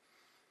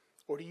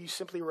 Or do you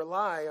simply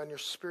rely on your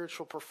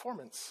spiritual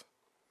performance?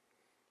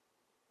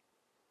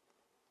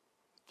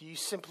 Do you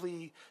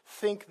simply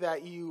think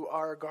that you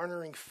are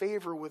garnering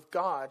favor with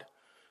God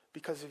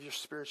because of your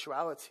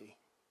spirituality?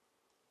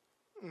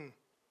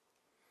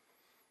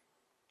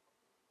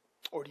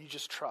 Or do you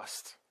just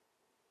trust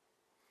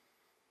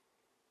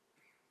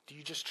Do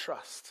you just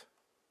trust?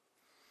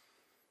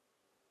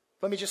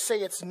 Let me just say,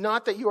 it's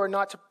not that you are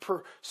not to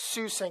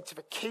pursue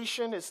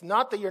sanctification. It's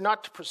not that you're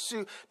not to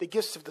pursue the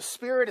gifts of the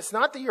Spirit. It's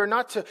not that you're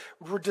not to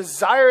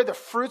desire the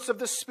fruits of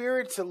the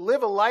Spirit, to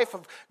live a life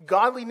of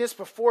godliness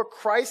before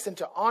Christ and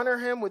to honor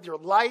him with your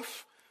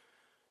life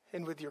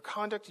and with your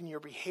conduct and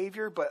your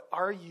behavior. But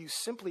are you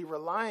simply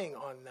relying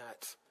on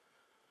that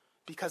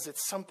because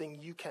it's something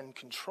you can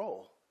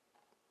control?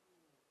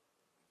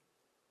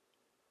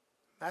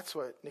 That's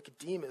what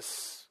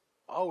Nicodemus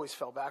always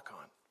fell back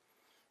on.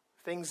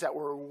 Things that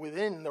were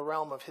within the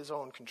realm of his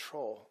own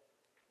control.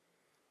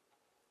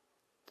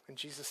 And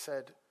Jesus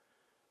said,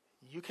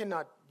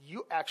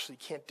 you actually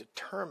can't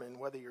determine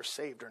whether you're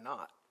saved or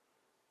not.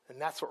 And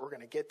that's what we're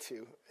going to get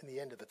to in the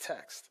end of the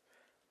text.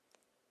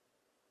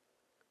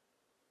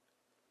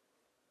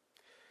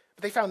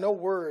 But they found no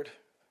word.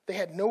 They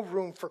had no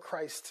room for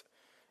Christ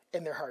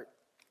in their heart.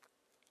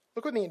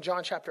 Look with me in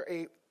John chapter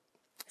 8,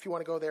 if you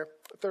want to go there,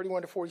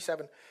 31 to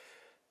 47.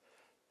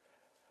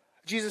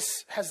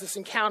 Jesus has this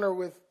encounter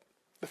with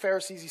the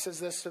Pharisees. He says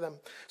this to them.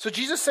 So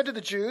Jesus said to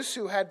the Jews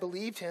who had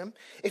believed him,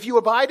 if you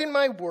abide in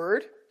my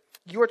word,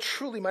 you are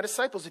truly my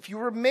disciples. If you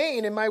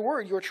remain in my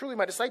word, you are truly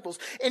my disciples.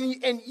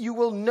 And you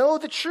will know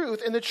the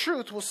truth, and the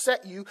truth will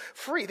set you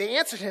free. They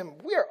answered him,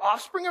 we are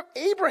offspring of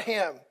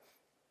Abraham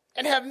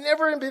and have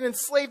never been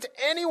enslaved to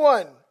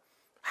anyone.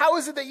 How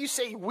is it that you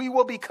say we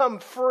will become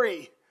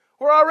free?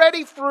 We're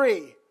already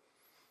free.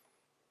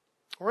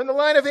 We're in the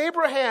line of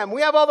Abraham.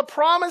 We have all the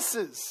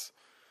promises.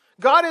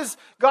 God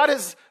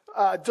has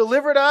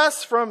delivered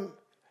us from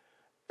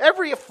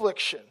every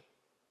affliction,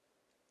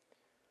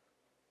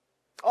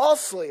 all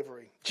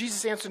slavery.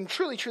 Jesus answered,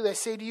 truly, truly, I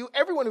say to you,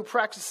 everyone who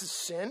practices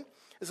sin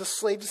is a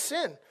slave to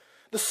sin.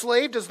 The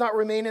slave does not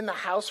remain in the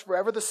house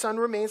forever. The son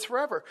remains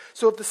forever.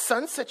 So if the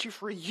son sets you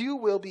free, you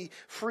will be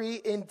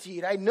free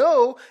indeed. I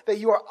know that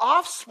you are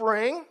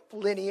offspring,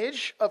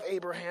 lineage of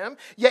Abraham,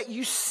 yet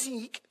you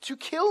seek to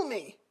kill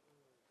me.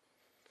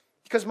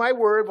 Because my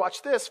word,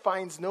 watch this,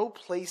 finds no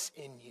place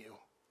in you.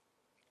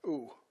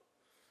 Ooh.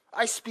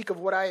 I speak of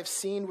what I have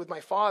seen with my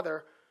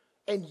father,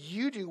 and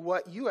you do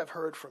what you have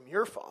heard from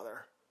your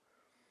father.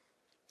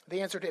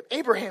 They answered him,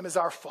 Abraham is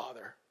our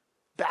father.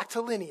 Back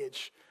to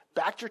lineage,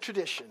 back to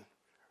tradition,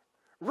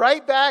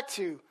 right back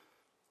to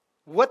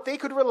what they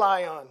could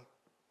rely on,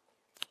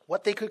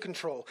 what they could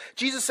control.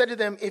 Jesus said to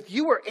them, if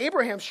you were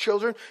Abraham's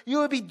children, you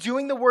would be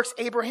doing the works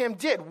Abraham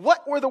did.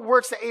 What were the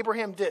works that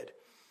Abraham did?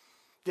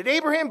 Did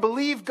Abraham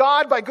believe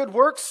God by good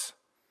works?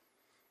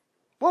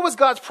 What was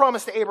God's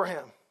promise to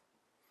Abraham?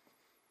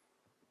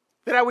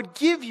 That I would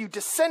give you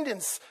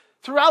descendants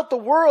throughout the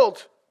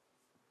world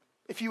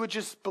if you would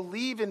just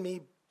believe in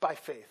me by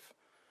faith.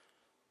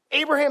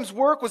 Abraham's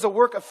work was a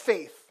work of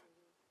faith.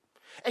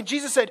 And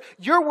Jesus said,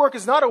 your work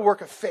is not a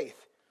work of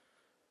faith.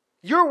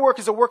 Your work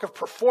is a work of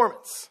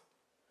performance.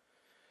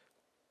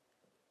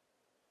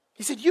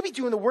 He said, you be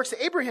doing the works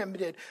that Abraham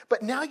did,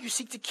 but now you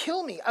seek to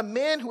kill me, a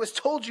man who has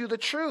told you the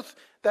truth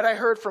that I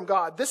heard from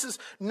God. This is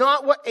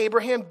not what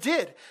Abraham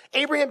did.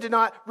 Abraham did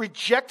not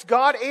reject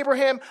God.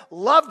 Abraham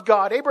loved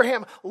God.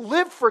 Abraham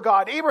lived for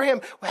God.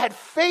 Abraham had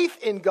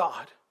faith in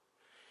God.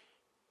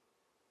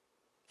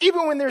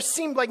 Even when there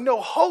seemed like no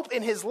hope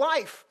in his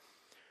life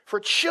for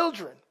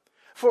children,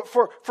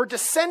 for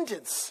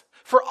descendants,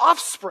 for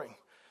offspring,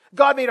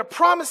 God made a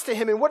promise to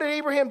him. And what did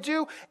Abraham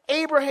do?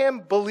 Abraham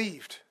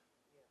believed.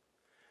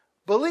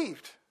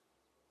 Believed.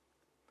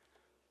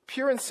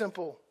 Pure and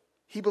simple,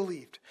 he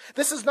believed.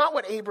 This is not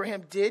what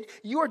Abraham did.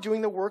 You are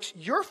doing the works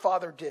your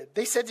father did.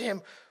 They said to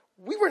him,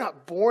 we were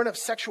not born of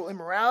sexual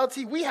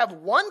immorality. We have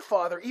one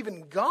father,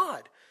 even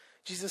God.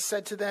 Jesus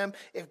said to them,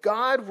 if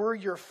God were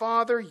your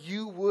father,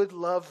 you would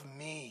love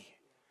me.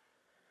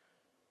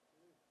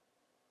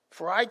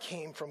 For I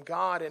came from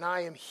God and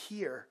I am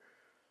here.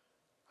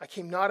 I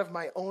came not of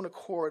my own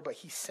accord, but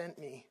he sent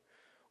me.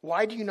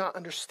 Why do you not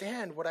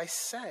understand what I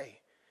say?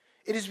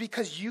 It is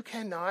because you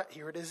cannot,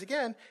 here it is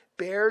again,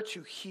 bear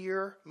to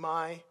hear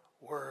my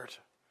word.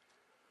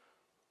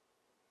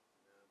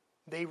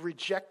 They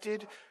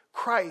rejected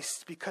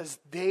Christ because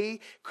they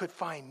could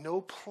find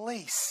no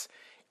place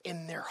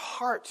in their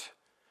heart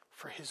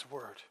for his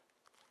word.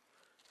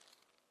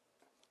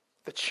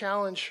 The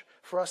challenge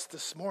for us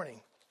this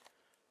morning,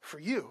 for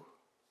you,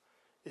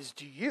 is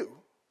do you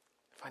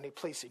find a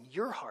place in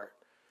your heart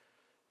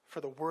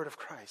for the word of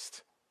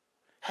Christ?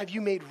 Have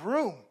you made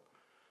room?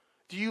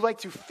 Do you like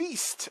to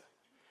feast?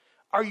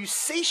 Are you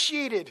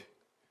satiated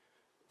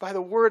by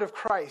the word of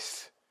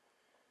Christ?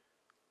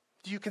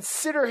 Do you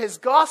consider his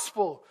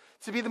gospel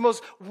to be the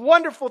most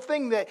wonderful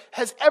thing that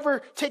has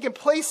ever taken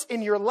place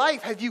in your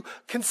life? Have you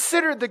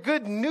considered the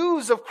good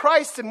news of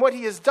Christ and what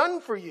he has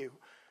done for you?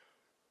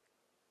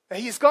 That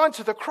he has gone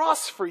to the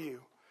cross for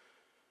you,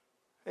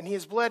 and he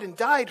has bled and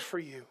died for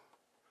you,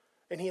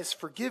 and he has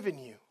forgiven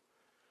you,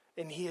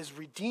 and he has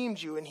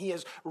redeemed you, and he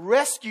has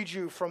rescued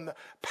you from the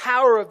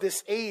power of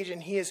this age,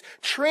 and he has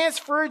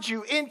transferred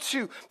you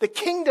into the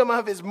kingdom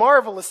of his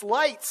marvelous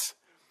lights,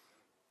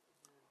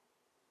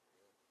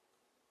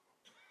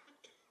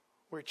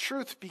 where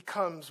truth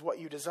becomes what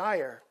you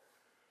desire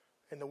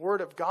And the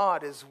Word of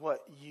God is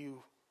what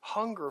you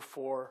hunger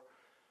for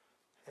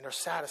and are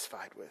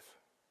satisfied with.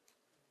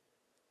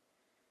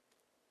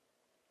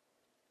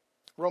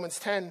 Romans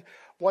 10,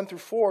 1 through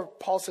 4,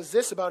 Paul says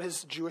this about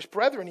his Jewish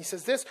brethren. He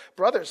says this,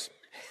 brothers,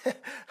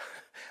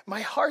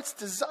 my heart's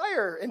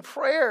desire and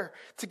prayer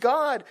to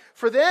God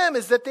for them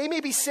is that they may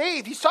be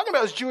saved. He's talking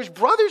about his Jewish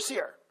brothers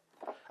here.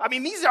 I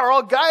mean, these are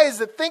all guys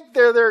that think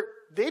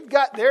they've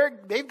got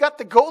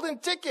the golden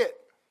ticket.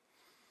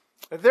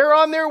 They're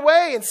on their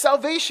way and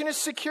salvation is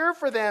secure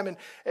for them, and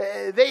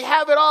they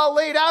have it all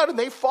laid out and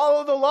they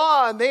follow the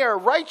law and they are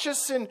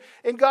righteous in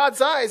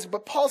God's eyes.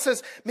 But Paul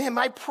says, man,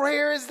 my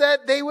prayer is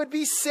that they would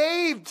be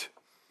saved,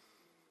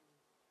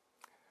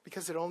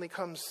 because it only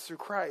comes through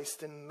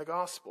Christ and the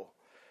gospel,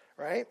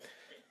 right?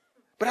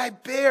 But I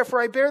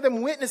bear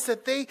them witness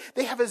that they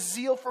have a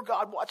zeal for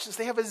God. Watch this.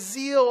 They have a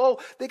zeal. Oh,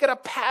 they got a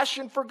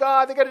passion for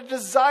God. They got a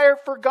desire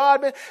for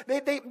God.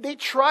 Man, they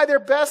try their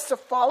best to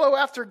follow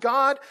after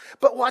God.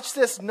 But watch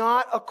this.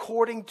 Not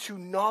according to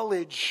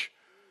knowledge.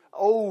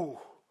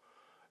 Oh,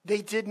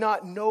 they did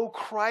not know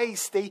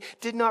Christ. They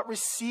did not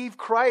receive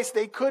Christ.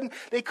 They couldn't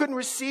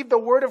receive the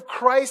word of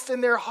Christ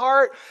in their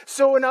heart.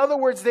 So in other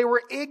words, they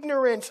were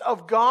ignorant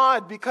of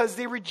God because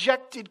they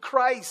rejected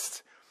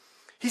Christ.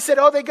 He said,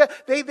 oh,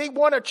 they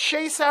want to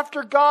chase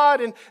after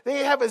God and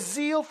they have a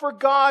zeal for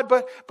God,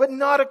 but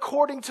not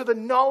according to the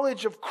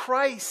knowledge of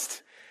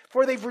Christ.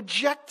 For they've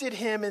rejected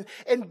him,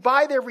 and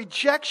by their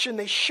rejection,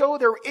 they show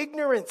their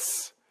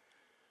ignorance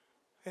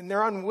and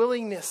their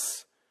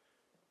unwillingness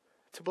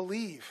to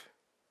believe.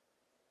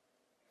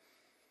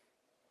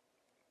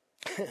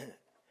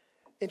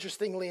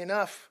 Interestingly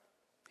enough,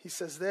 he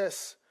says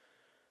this,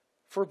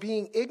 for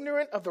being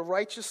ignorant of the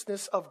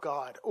righteousness of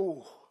God.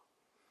 Oh,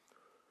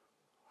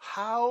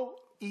 how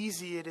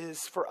easy it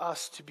is for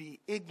us to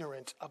be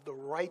ignorant of the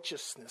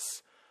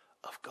righteousness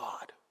of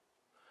God.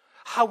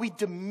 How we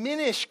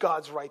diminish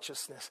God's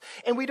righteousness.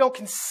 And we don't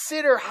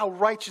consider how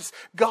righteous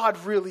God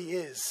really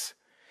is.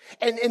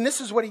 And this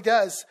is what he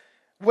does.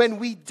 When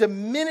we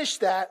diminish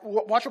that,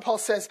 watch what Paul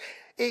says.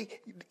 They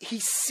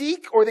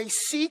seek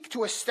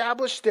to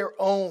establish their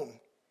own.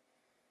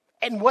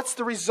 And what's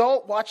the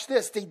result? Watch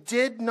this. They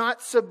did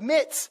not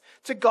submit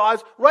to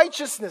God's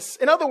righteousness.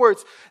 In other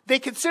words, they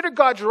considered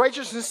God's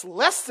righteousness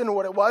less than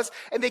what it was,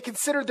 and they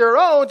considered their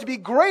own to be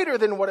greater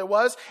than what it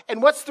was.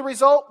 And what's the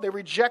result? They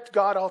reject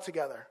God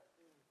altogether.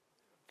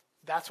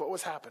 That's what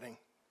was happening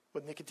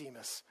with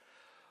Nicodemus.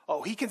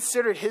 Oh, he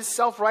considered his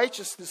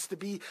self-righteousness to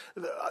be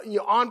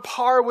on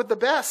par with the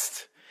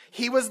best.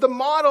 He was the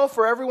model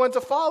for everyone to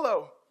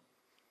follow.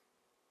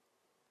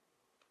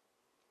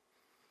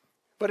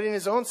 But in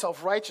his own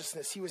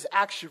self-righteousness, he was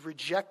actually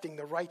rejecting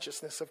the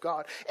righteousness of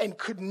God and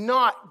could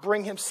not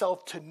bring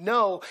himself to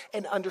know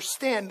and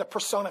understand the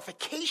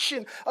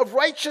personification of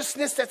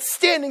righteousness that's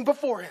standing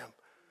before him.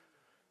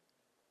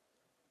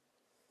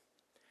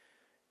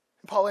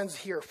 And Paul ends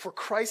here, for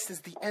Christ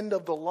is the end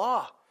of the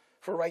law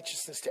for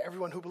righteousness to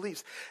everyone who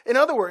believes. In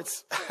other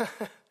words,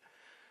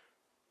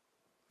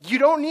 you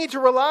don't need to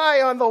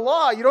rely on the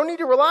law. You don't need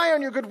to rely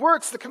on your good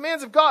works, the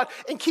commands of God,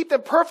 and keep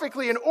them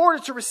perfectly in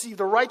order to receive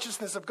the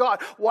righteousness of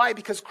God. Why?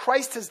 Because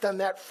Christ has done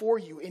that for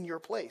you in your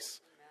place.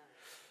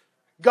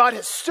 God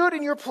has stood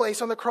in your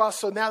place on the cross,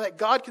 so now that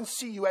God can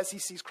see you as he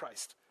sees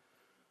Christ.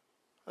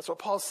 That's what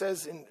Paul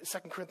says in 2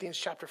 Corinthians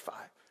chapter 5.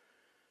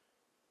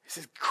 He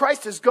says,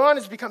 Christ has gone,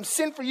 has become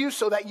sin for you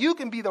so that you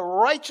can be the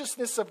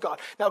righteousness of God.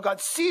 Now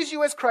God sees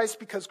you as Christ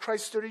because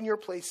Christ stood in your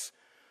place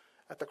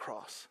at the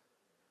cross.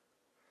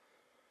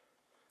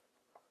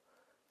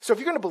 So if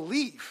you're going to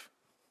believe,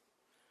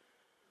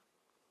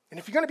 and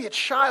if you're going to be a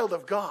child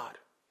of God,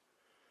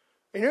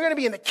 and you're going to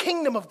be in the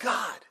kingdom of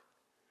God,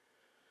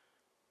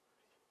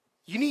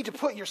 you need to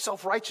put your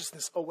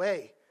self-righteousness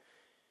away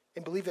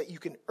and believe that you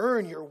can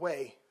earn your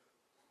way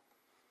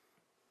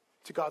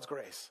to God's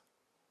grace.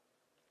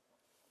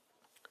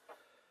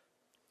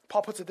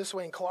 Paul puts it this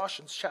way in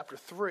Colossians chapter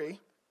 3.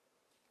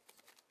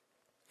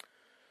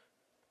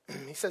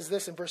 He says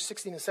this in verse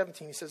 16 and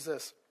 17. He says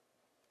this.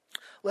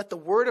 Let the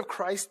word of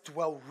Christ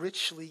dwell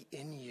richly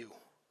in you.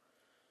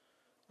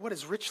 What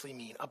does richly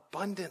mean?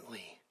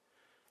 Abundantly,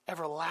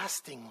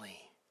 everlastingly,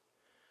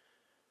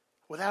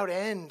 without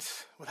end,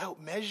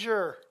 without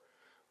measure,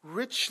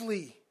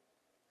 richly.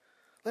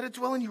 Let it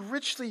dwell in you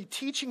richly,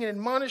 teaching and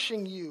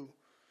admonishing you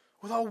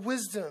with all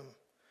wisdom,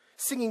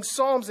 singing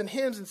psalms and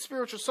hymns and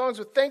spiritual songs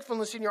with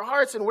thankfulness in your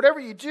hearts, and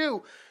whatever you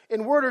do,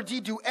 in word or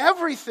deed, do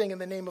everything in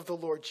the name of the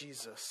Lord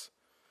Jesus.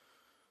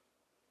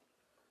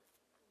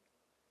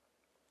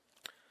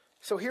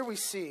 So here we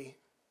see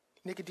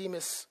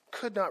Nicodemus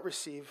could not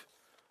receive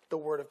the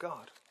word of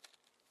God,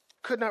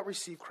 could not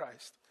receive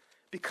Christ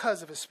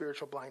because of his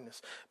spiritual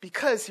blindness,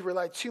 because he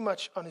relied too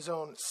much on his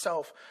own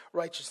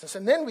self-righteousness.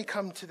 And then we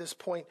come to this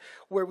point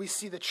where we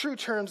see the true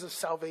terms of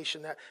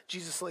salvation that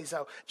Jesus lays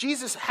out.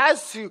 Jesus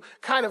has to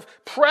kind of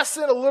press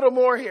it a little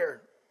more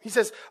here. He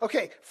says,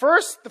 okay,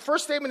 the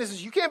first statement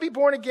is you can't be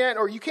born again,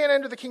 or you can't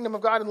enter the kingdom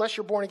of God unless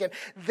you're born again.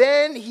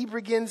 Then he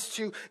begins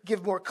to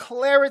give more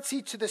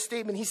clarity to the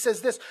statement. He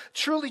says this,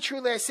 truly,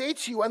 truly, I say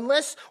to you,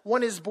 unless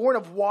one is born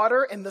of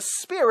water and the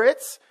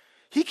Spirit,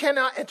 he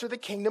cannot enter the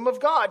kingdom of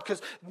God.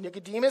 Because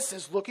Nicodemus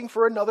is looking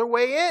for another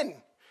way in.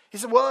 He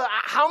said, well,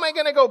 how am I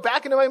going to go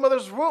back into my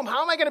mother's womb?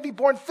 How am I going to be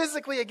born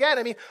physically again?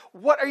 I mean,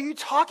 what are you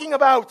talking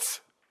about?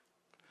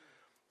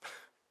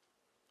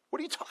 What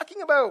are you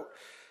talking about?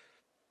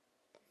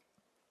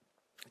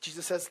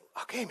 Jesus says,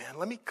 okay, man,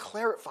 let me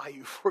clarify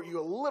for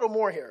you a little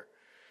more here.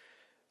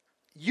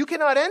 You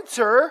cannot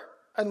enter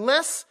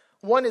unless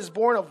one is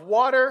born of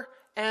water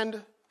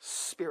and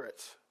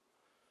Spirit.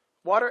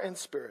 Water and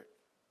Spirit.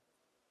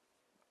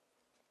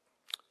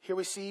 Here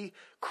we see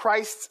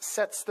Christ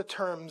sets the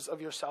terms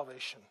of your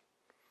salvation.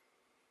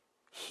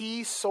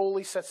 He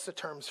solely sets the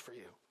terms for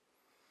you.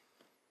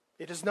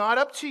 It is not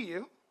up to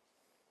you.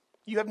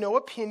 You have no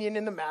opinion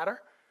in the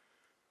matter.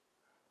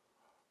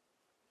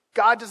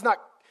 God does not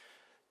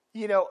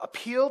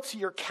appeal to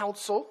your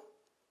counsel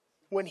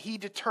when he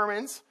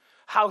determines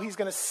how he's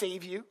going to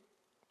save you.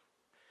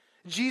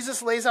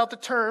 Jesus lays out the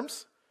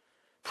terms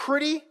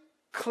pretty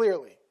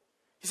clearly.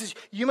 He says,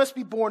 you must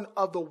be born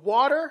of the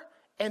water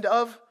and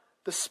of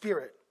the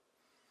Spirit.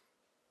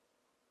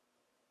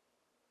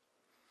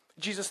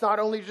 Jesus not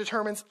only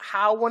determines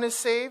how one is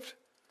saved,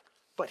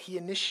 but he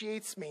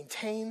initiates,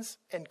 maintains,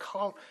 and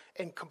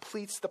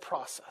completes the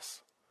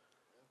process.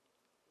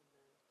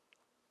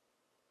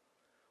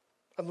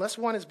 Unless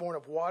one is born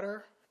of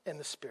water and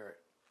the Spirit.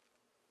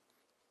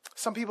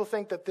 Some people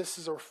think that this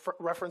is a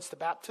reference to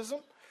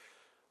baptism.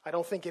 I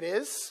don't think it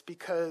is,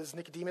 because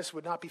Nicodemus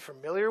would not be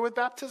familiar with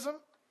baptism.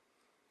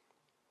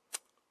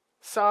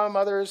 Some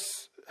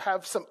others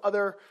have some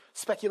other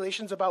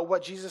speculations about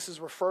what Jesus is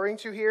referring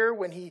to here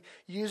when he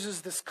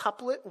uses this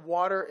couplet,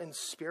 water and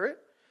Spirit.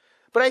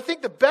 But I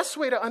think the best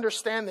way to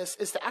understand this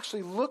is to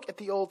actually look at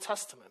the Old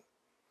Testament.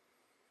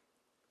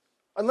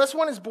 Unless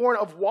one is born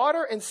of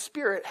water and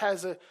Spirit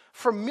has a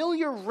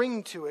familiar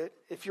ring to it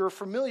if you're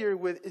familiar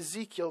with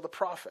Ezekiel the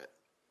prophet.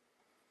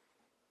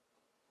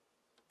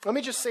 Let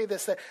me just say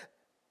this, that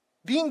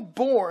being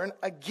born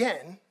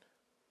again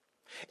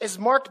is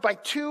marked by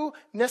two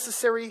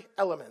necessary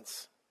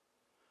elements.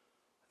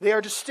 They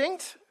are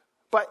distinct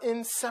but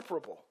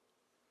inseparable.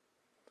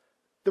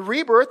 The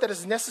rebirth that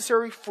is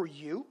necessary for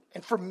you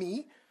and for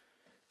me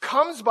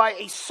comes by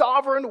a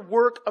sovereign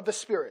work of the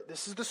Spirit.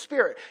 This is the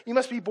Spirit. You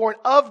must be born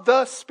of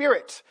the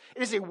Spirit.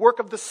 It is a work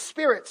of the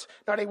Spirit,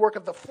 not a work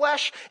of the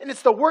flesh. And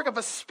it's the work of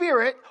a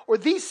Spirit, or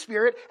the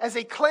Spirit, as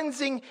a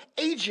cleansing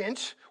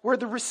agent where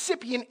the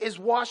recipient is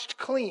washed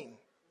clean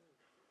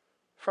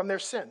from their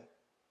sin.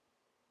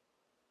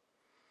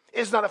 It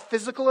is not a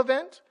physical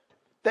event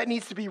that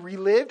needs to be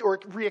relived or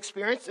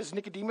re-experienced, as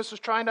Nicodemus was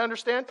trying to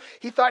understand.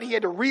 He thought he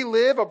had to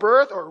relive a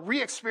birth or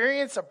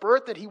re-experience a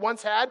birth that he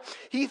once had.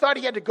 He thought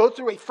he had to go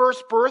through a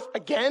first birth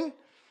again.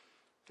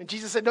 And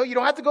Jesus said, no, you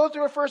don't have to go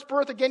through a first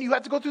birth again. You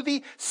have to go through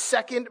the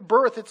second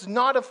birth. It's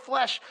not of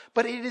flesh,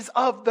 but it is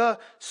of the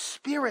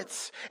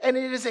Spirit. And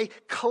it is a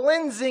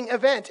cleansing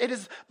event. It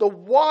is the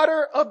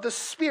water of the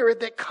Spirit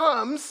that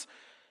comes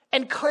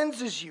and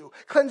cleanses you,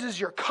 cleanses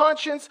your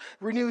conscience,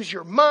 renews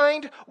your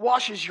mind,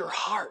 washes your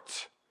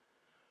heart.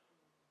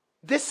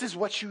 This is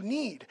what you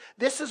need.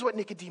 This is what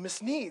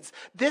Nicodemus needs.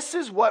 This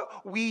is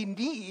what we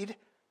need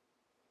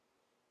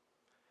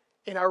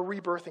in our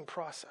rebirthing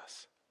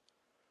process.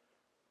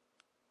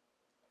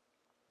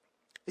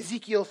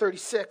 Ezekiel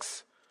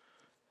 36,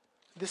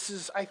 this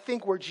is, I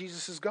think, where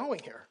Jesus is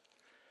going here.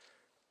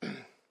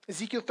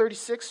 Ezekiel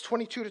 36,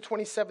 22 to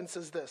 27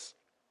 says this.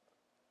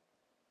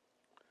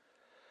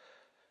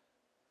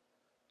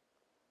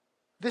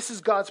 This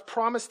is God's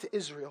promise to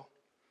Israel,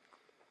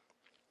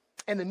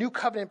 and the new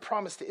covenant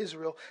promise to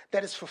Israel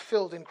that is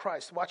fulfilled in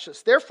Christ. Watch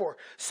this. Therefore,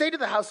 say to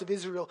the house of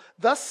Israel,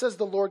 thus says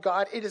the Lord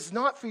God, it is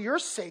not for your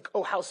sake,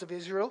 O house of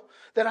Israel,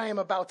 that I am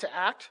about to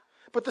act,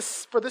 but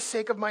for the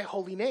sake of my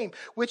holy name,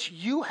 which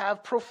you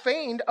have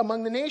profaned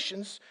among the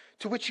nations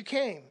to which you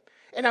came.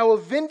 And I will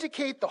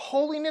vindicate the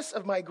holiness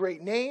of my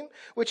great name,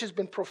 which has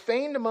been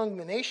profaned among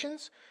the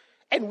nations,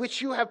 and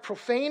which you have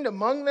profaned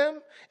among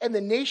them, and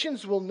the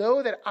nations will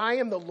know that I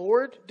am the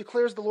Lord,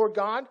 declares the Lord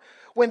God,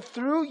 when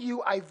through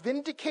you I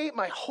vindicate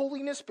my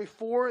holiness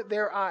before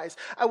their eyes.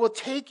 I will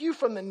take you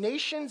from the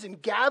nations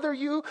and gather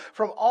you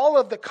from all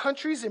of the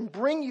countries and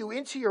bring you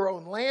into your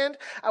own land.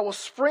 I will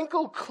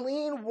sprinkle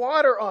clean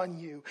water on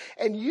you,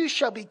 and you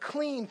shall be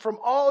clean from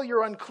all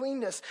your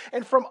uncleanness,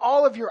 and from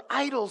all of your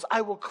idols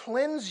I will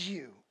cleanse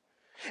you.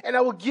 And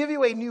I will give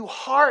you a new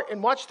heart,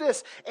 and watch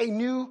this, a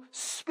new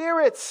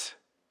spirit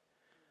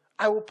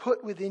I will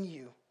put within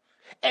you.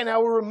 And I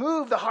will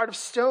remove the heart of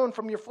stone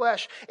from your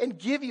flesh and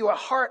give you a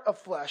heart of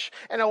flesh.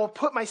 And I will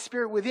put my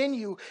spirit within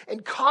you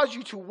and cause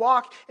you to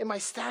walk in my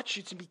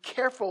statutes and be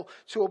careful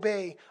to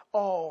obey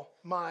all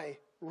my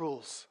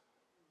rules.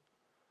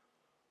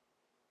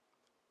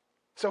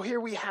 So here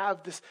we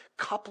have this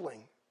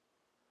coupling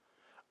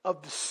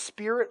of the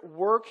Spirit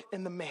work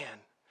in the man.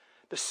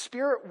 The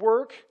Spirit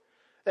work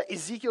that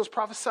Ezekiel's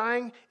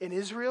prophesying in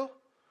Israel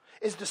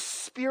is the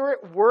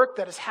Spirit work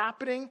that is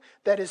happening,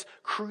 that is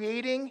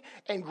creating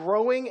and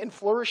growing and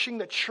flourishing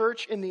the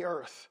church in the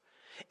earth.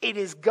 It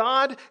is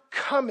God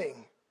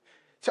coming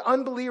to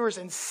unbelievers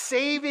and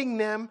saving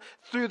them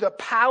through the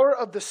power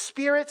of the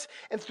Spirit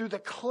and through the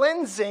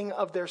cleansing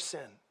of their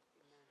sin.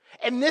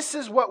 And this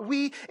is what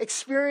we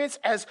experience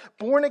as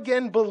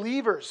born-again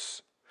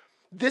believers.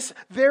 This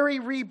very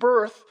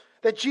rebirth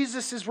that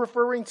Jesus is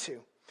referring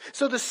to.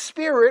 So the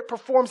Spirit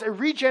performs a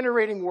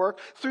regenerating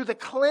work through the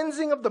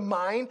cleansing of the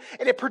mind,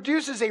 and it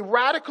produces a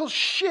radical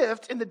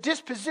shift in the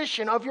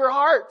disposition of your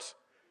heart.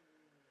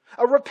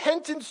 A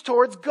repentance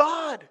towards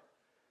God.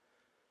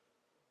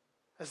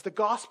 As the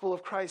gospel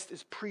of Christ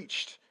is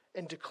preached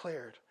and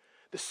declared,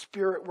 the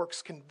Spirit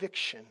works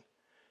conviction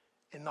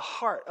in the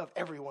heart of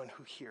everyone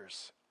who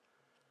hears.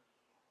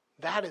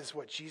 That is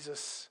what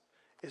Jesus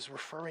is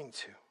referring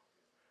to.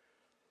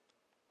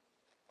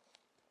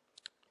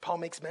 Paul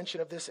makes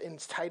mention of this in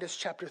Titus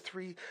chapter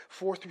 3,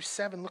 4 through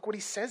 7. Look what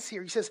he says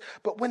here. He says,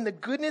 "But when the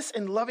goodness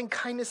and loving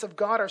kindness of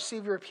God our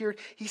Savior appeared,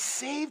 he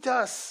saved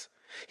us.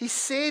 He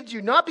saved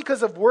you not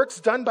because of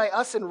works done by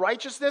us in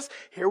righteousness."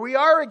 Here we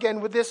are again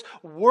with this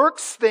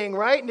works thing,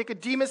 right?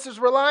 Nicodemus is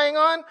relying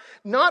on.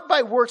 Not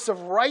by works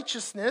of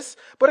righteousness,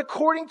 but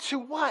according to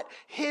what?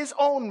 His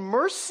own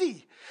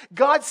mercy.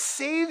 God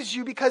saves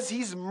you because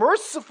he's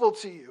merciful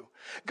to you.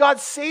 God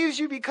saves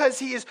you because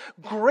he is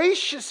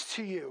gracious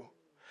to you.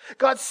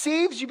 God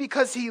saves you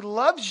because he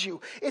loves you.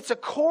 It's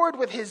accord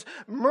with his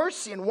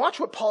mercy. And watch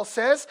what Paul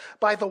says,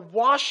 by the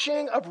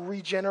washing of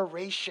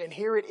regeneration.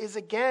 Here it is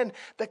again,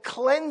 the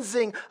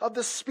cleansing of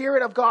the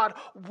Spirit of God,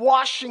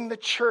 washing the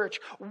church,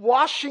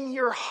 washing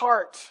your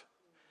heart,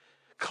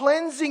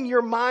 cleansing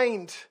your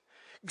mind,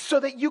 so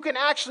that you can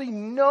actually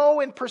know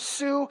and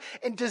pursue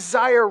and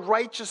desire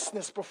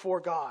righteousness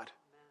before God.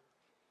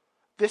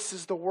 This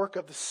is the work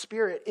of the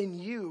Spirit in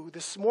you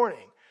this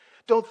morning.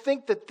 Don't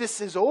think that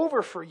this is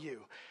over for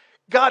you.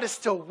 God is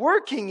still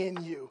working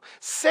in you,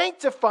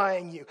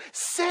 sanctifying you,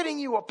 setting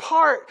you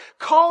apart,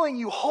 calling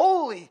you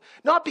holy,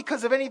 not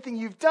because of anything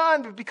you've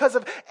done, but because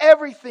of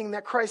everything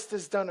that Christ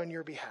has done on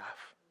your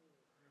behalf.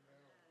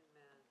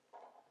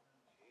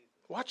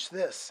 Watch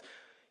this.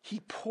 He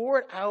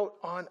poured out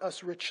on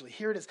us richly.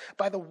 Here it is.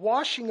 By the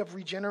washing of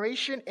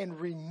regeneration and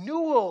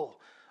renewal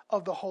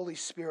of the Holy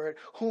Spirit,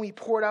 whom he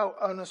poured out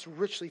on us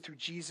richly through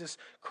Jesus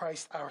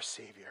Christ our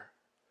Savior.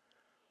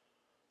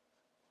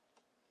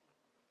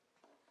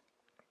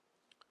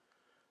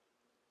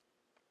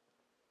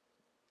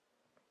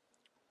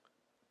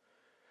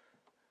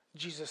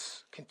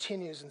 Jesus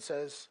continues and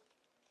says,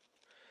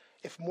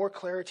 if more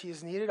clarity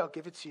is needed, I'll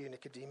give it to you,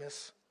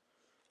 Nicodemus.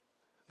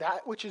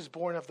 That which is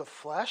born of the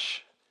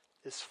flesh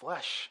is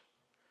flesh.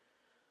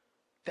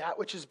 That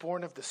which is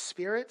born of the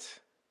Spirit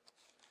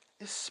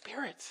is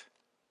spirit.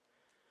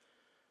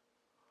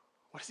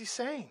 What is he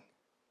saying?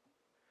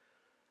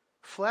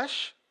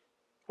 Flesh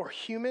or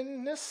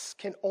humanness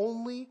can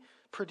only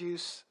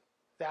produce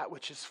that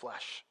which is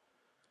flesh.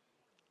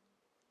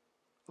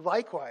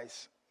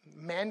 Likewise,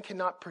 man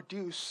cannot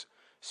produce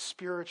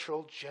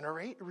spiritual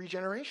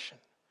regeneration.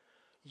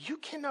 You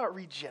cannot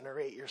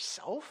regenerate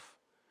yourself.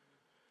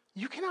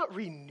 You cannot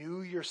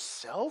renew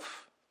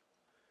yourself.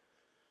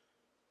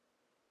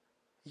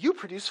 You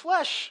produce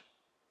flesh.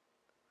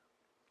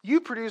 You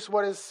produce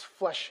what is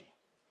fleshy.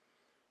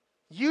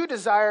 You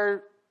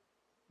desire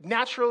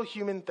natural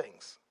human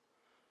things.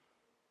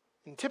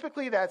 And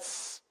typically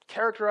that's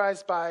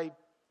characterized by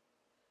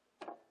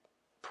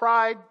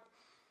pride,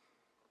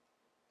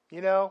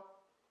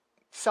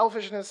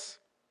 selfishness,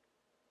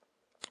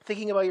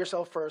 thinking about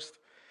yourself first.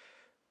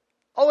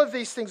 All of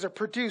these things are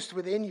produced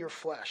within your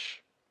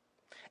flesh.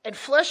 And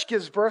flesh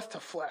gives birth to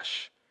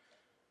flesh.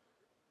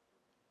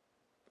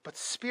 But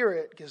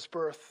spirit gives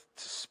birth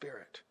to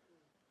spirit.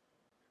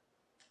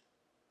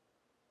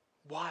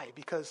 Why?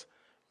 Because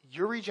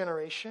your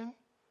regeneration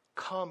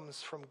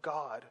comes from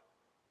God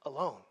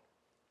alone.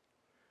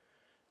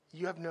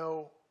 You have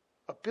no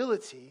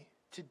ability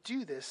to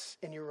do this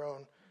in your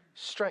own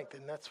strength,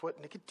 and that's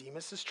what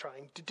Nicodemus is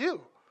trying to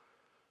do.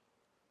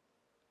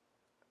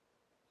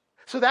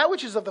 So that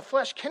which is of the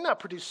flesh cannot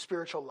produce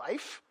spiritual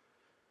life.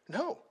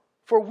 No,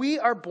 for we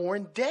are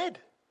born dead.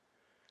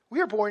 We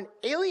are born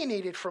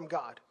alienated from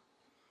God.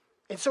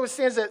 And so it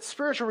stands that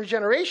spiritual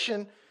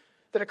regeneration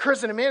that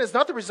occurs in a man is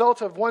not the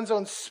result of one's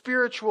own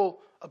spiritual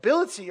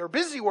ability or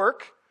busy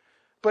work,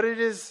 but it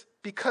is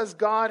because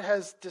God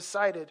has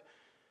decided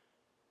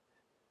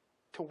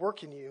to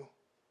work in you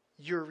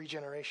your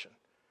regeneration.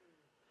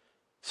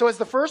 So as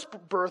the first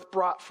birth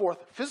brought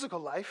forth physical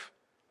life,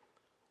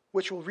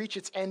 which will reach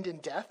its end in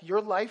death,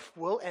 your life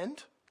will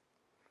end.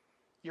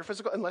 Your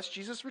physical, unless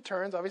Jesus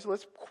returns, obviously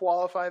let's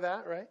qualify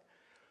that, right?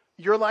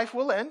 Your life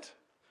will end.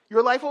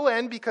 Your life will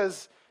end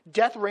because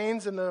death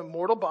reigns in the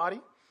mortal body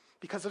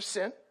because of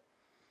sin.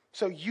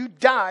 So you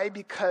die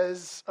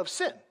because of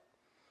sin.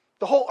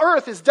 The whole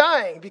earth is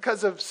dying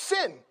because of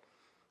sin,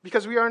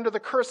 because we are under the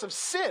curse of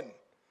sin.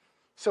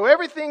 So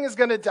everything is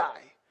going to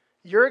die.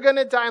 You're going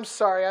to die. I'm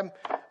sorry.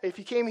 If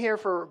you came here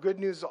for good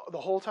news the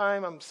whole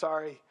time, I'm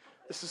sorry.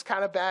 This is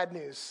kind of bad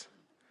news.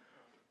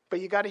 But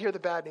you got to hear the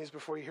bad news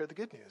before you hear the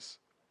good news.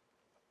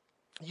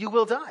 You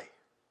will die.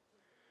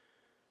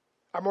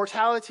 Our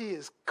mortality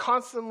is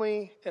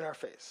constantly in our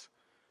face.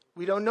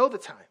 We don't know the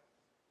time.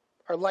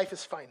 Our life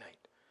is finite.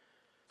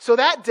 So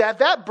that death,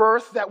 that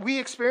birth that we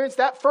experience,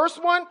 that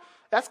first one,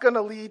 that's going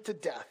to lead to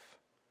death.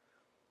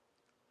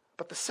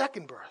 But the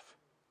second birth,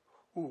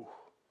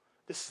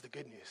 this is the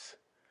good news.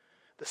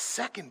 The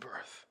second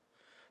birth,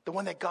 the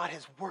one that God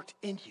has worked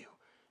in you,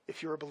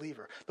 if you're a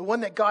believer, the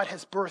one that God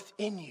has birthed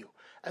in you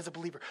as a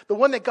believer, the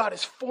one that God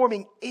is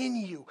forming in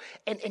you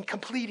and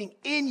completing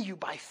in you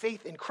by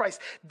faith in Christ.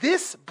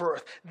 This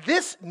birth,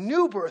 this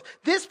new birth,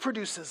 this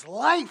produces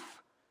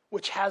life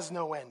which has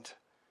no end,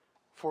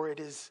 for it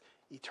is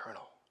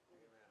eternal.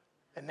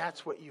 And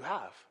that's what you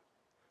have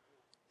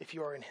if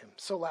you are in him.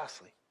 So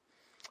lastly,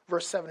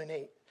 verse 7 and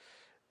 8,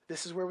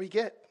 this is where we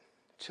get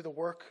to the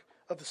work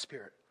of the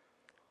Spirit.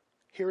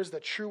 Here is the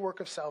true work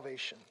of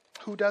salvation.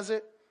 Who does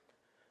it?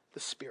 The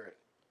Spirit.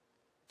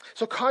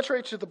 So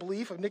contrary to the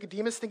belief of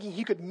Nicodemus thinking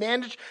he could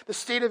manage the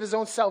state of his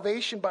own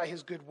salvation by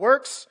his good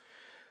works,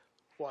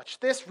 watch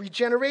this,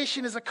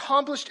 regeneration is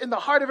accomplished in the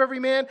heart of every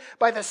man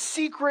by the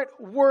secret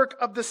work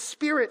of the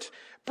Spirit,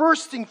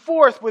 bursting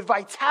forth with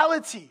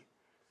vitality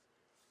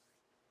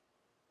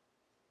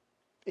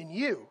in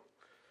you.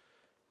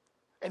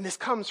 And this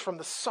comes from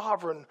the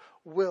sovereign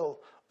will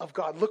of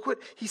God. Look what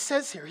he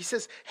says here. He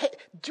says, hey,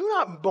 do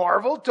not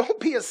marvel. Don't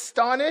be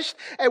astonished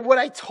at what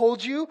I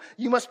told you.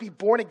 You must be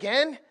born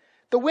again.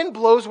 The wind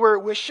blows where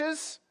it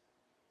wishes,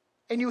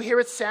 and you hear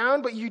its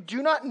sound, but you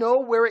do not know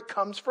where it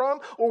comes from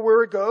or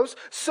where it goes.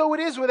 So it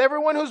is with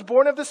everyone who's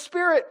born of the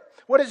Spirit.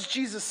 What is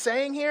Jesus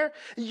saying here?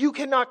 You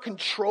cannot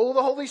control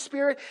the Holy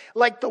Spirit.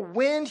 Like the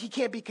wind, he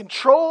can't be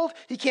controlled.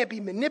 He can't be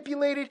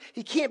manipulated.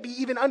 He can't be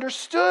even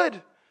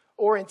understood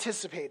or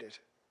anticipated.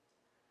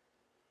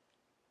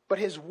 But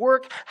his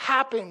work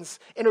happens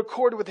in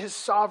accord with his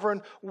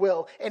sovereign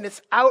will, and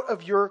it's out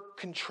of your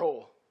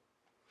control.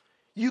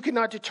 You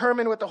cannot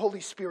determine what the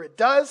Holy Spirit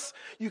does.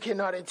 You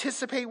cannot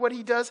anticipate what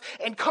he does.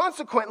 And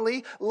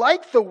consequently,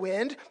 like the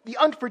wind, the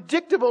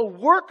unpredictable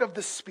work of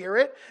the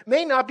Spirit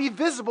may not be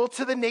visible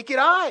to the naked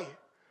eye.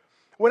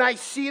 When I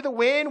see the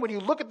wind, when you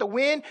look at the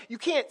wind, you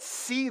can't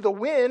see the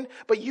wind,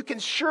 but you can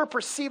sure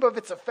perceive of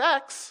its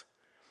effects.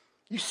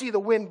 You see the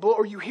wind blow,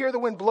 or you hear the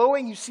wind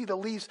blowing, you see the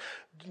leaves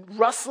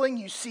rustling,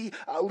 you see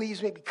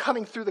leaves maybe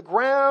coming through the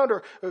ground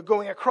or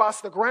going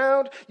across the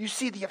ground. You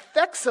see the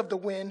effects of the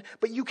wind,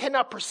 but you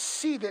cannot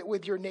perceive it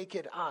with your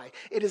naked eye.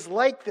 It is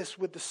like this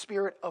with the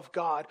Spirit of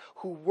God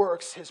who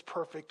works his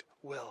perfect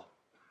will.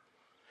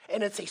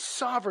 And it's a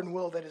sovereign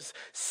will that is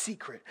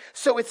secret.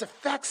 So its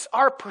effects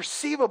are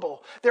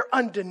perceivable, they're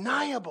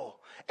undeniable,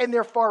 and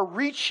they're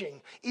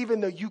far-reaching,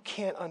 even though you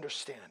can't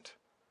understand.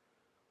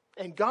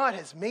 And God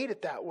has made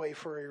it that way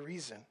for a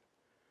reason.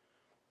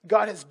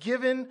 God has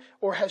given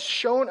or has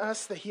shown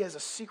us that he has a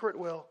secret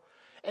will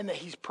and that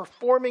he's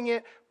performing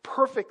it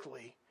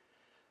perfectly.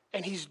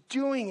 And he's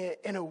doing it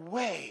in a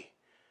way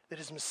that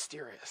is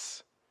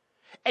mysterious.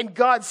 And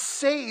God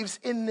saves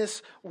in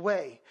this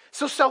way.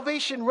 So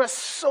salvation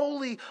rests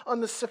solely on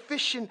the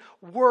sufficient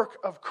work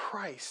of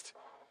Christ.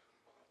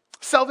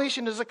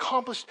 Salvation is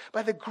accomplished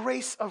by the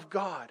grace of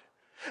God.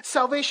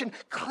 Salvation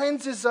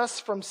cleanses us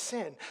from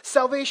sin.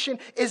 Salvation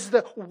is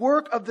the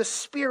work of the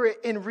Spirit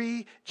in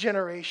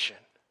regeneration.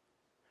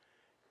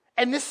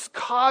 And this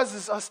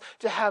causes us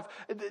to have,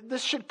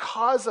 this should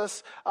cause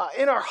us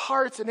in our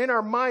hearts and in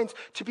our minds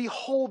to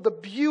behold the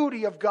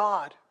beauty of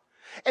God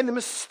and the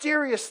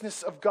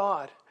mysteriousness of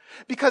God.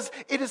 Because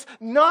it is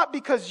not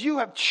because you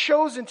have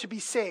chosen to be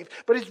saved,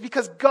 but it's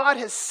because God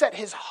has set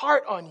his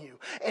heart on you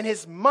and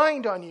his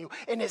mind on you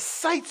and his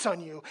sights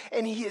on you.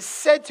 And he has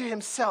said to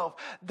himself,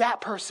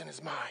 that person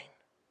is mine.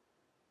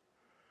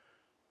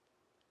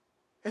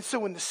 And so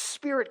when the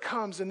Spirit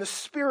comes and the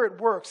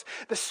Spirit works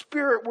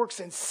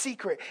in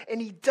secret,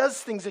 and he does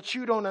things that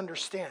you don't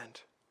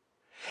understand.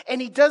 And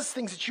he does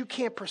things that you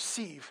can't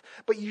perceive,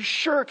 but you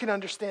sure can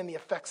understand the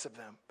effects of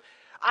them.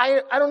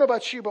 I don't know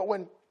about you, but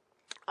when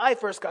I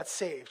first got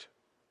saved,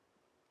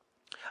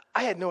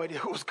 I had no idea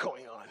what was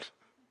going on.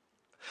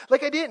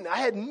 I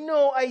had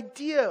no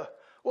idea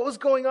what was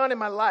going on in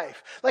my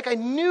life. I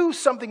knew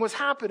something was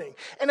happening,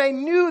 and I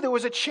knew there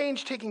was a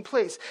change taking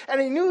place, and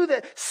I knew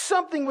that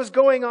something was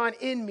going on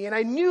in me, and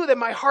I knew that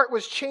my heart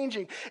was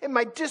changing, and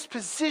my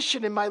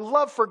disposition and my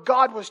love for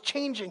God was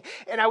changing,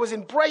 and I was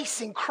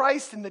embracing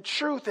Christ and the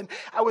truth, and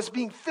I was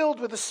being filled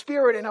with the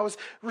Spirit, and I was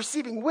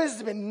receiving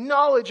wisdom and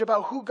knowledge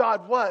about who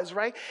God was,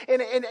 right?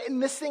 And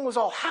this thing was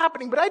all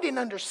happening, but I didn't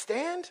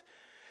understand.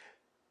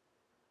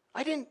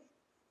 I didn't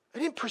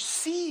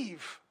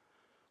perceive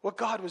what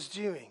God was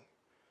doing.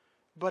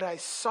 But I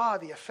saw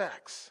the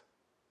effects.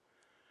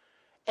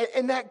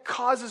 And that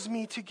causes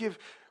me to give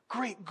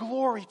great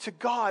glory to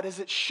God, as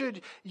it should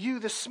you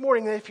this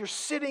morning. That if you're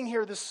sitting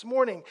here this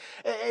morning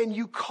and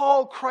you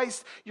call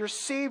Christ your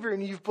Savior,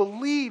 and you've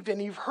believed and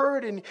you've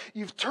heard and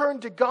you've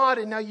turned to God,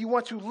 and now you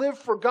want to live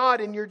for God,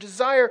 and your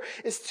desire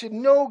is to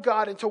know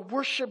God and to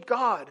worship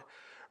God,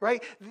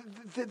 right?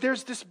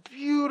 There's this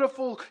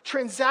beautiful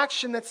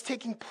transaction that's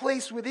taking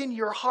place within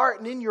your heart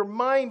and in your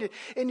mind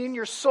and in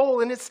your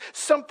soul. And it's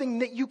something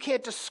that you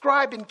can't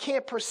describe and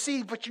can't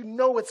perceive, but you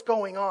know what's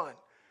going on.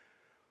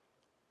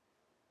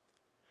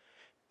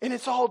 And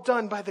it's all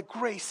done by the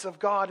grace of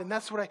God. And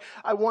that's what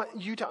I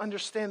want you to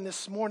understand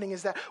this morning,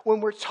 is that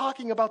when we're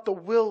talking about the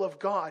will of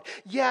God,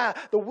 yeah,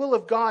 the will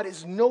of God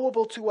is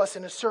knowable to us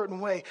in a certain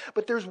way,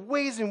 but there's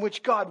ways in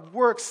which God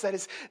works that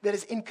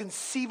is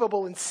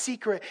inconceivable and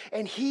secret,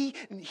 and He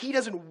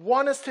doesn't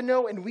want us to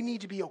know, and we need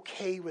to be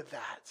okay with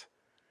that.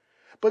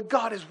 But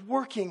God is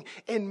working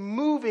and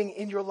moving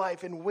in your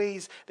life in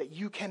ways that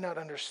you cannot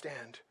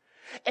understand.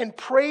 And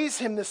praise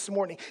Him this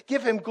morning.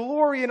 Give Him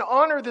glory and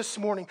honor this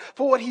morning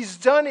for what He's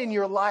done in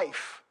your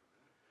life,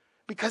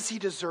 because He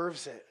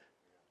deserves it.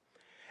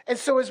 And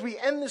so as we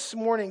end this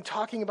morning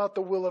talking about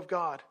the will of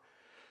God,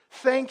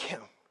 thank Him,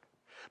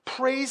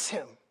 praise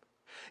Him,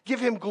 give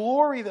Him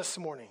glory this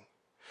morning.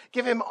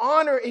 Give Him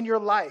honor in your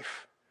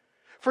life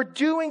for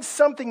doing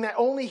something that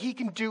only He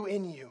can do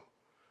in you.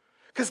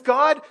 Because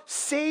God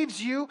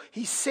saves you,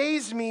 He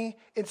saves me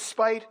in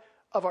spite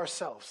of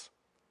ourselves.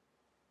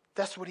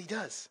 That's what He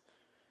does.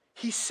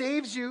 He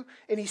saves you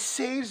and He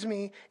saves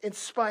me in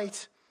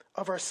spite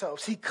of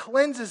ourselves. He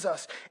cleanses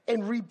us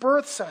and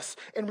rebirths us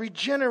and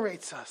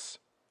regenerates us.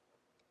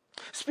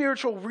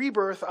 Spiritual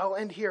rebirth, I'll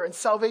end here, and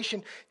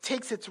salvation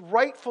takes its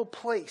rightful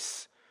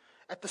place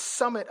at the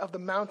summit of the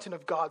mountain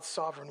of God's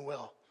sovereign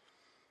will.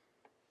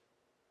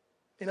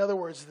 In other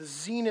words, the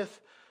zenith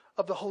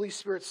of the Holy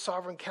Spirit's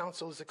sovereign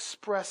counsel is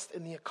expressed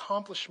in the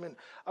accomplishment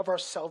of our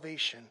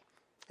salvation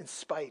in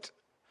spite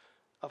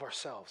of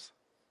ourselves.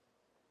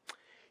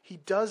 He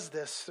does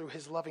this through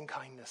His loving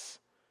kindness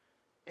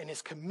and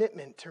His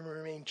commitment to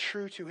remain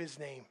true to His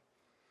name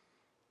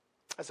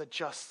as a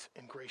just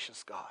and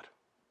gracious God.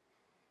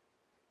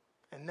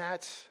 And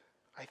that,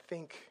 I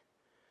think,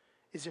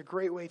 is a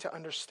great way to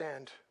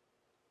understand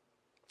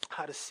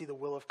how to see the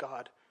will of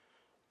God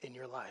in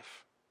your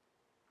life.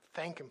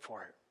 Thank Him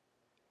for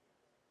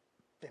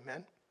it.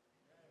 Amen?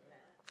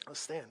 Let's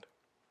stand.